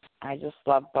 I just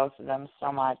love both of them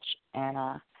so much,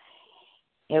 and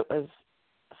it was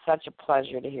such a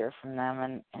pleasure to hear from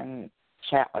them and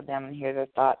chat with them and hear their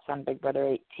thoughts on Big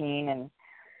Brother 18 and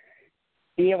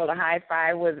be able to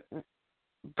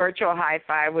virtual high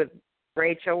five with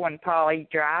Rachel when Paulie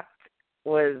dropped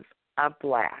was a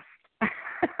blast.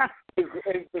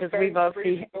 Because we both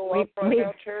see.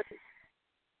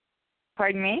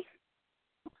 Pardon me?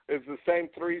 Is the same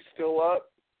 3 still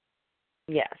up?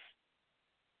 Yes.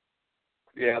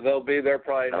 Yeah, they'll be there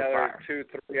probably so another far.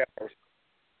 2-3 hours.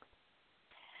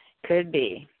 Could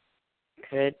be.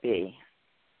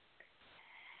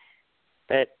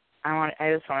 But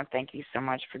I just want to thank you so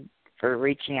much for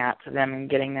reaching out to them and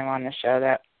getting them on the show.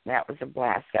 That was a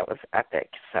blast. That was epic.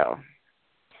 So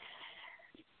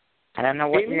I don't know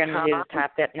what you're going to do to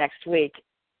top that next week.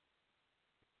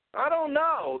 I don't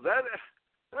know.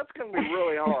 That's going to be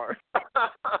really hard.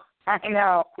 I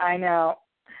know.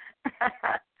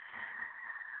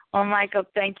 Well, Michael,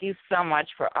 thank you so much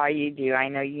for all you do. I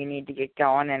know you need to get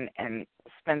going and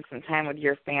spend some time with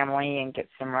your family and get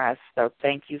some rest. So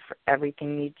thank you for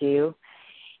everything you do.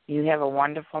 You have a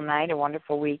wonderful night, a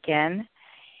wonderful weekend.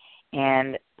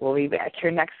 And we'll be back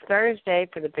here next Thursday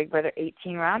for the Big Brother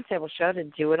 18 Roundtable show to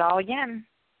do it all again.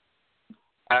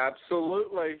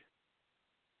 Absolutely.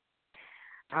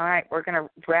 All right, we're going to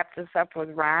wrap this up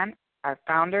with Ron, our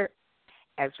founder,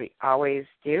 as we always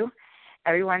do.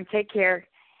 Everyone take care.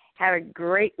 Have a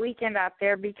great weekend out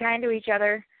there. Be kind to each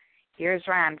other. Here's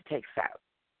Ron to take us out.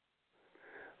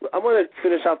 I want to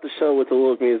finish off the show with a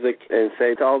little music and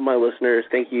say to all of my listeners,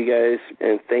 thank you guys,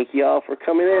 and thank you all for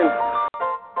coming in.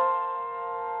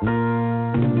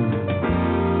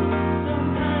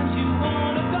 Sometimes you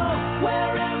want to go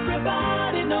where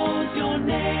everybody knows your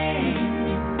name.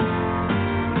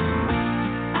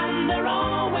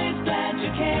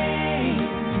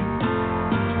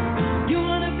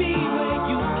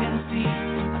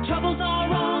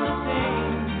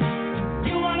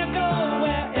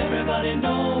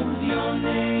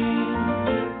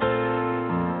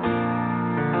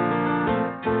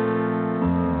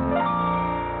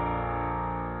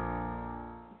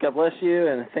 God bless you,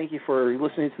 and thank you for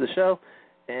listening to the show.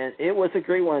 And it was a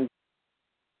great one.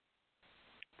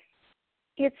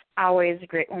 It's always a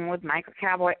great one with Michael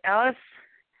Cowboy Ellis.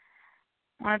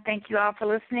 I want to thank you all for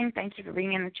listening. Thank you for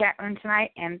being in the chat room tonight,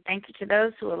 and thank you to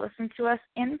those who will listen to us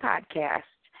in podcast.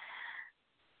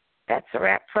 That's a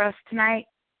wrap for us tonight.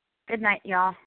 Good night, y'all.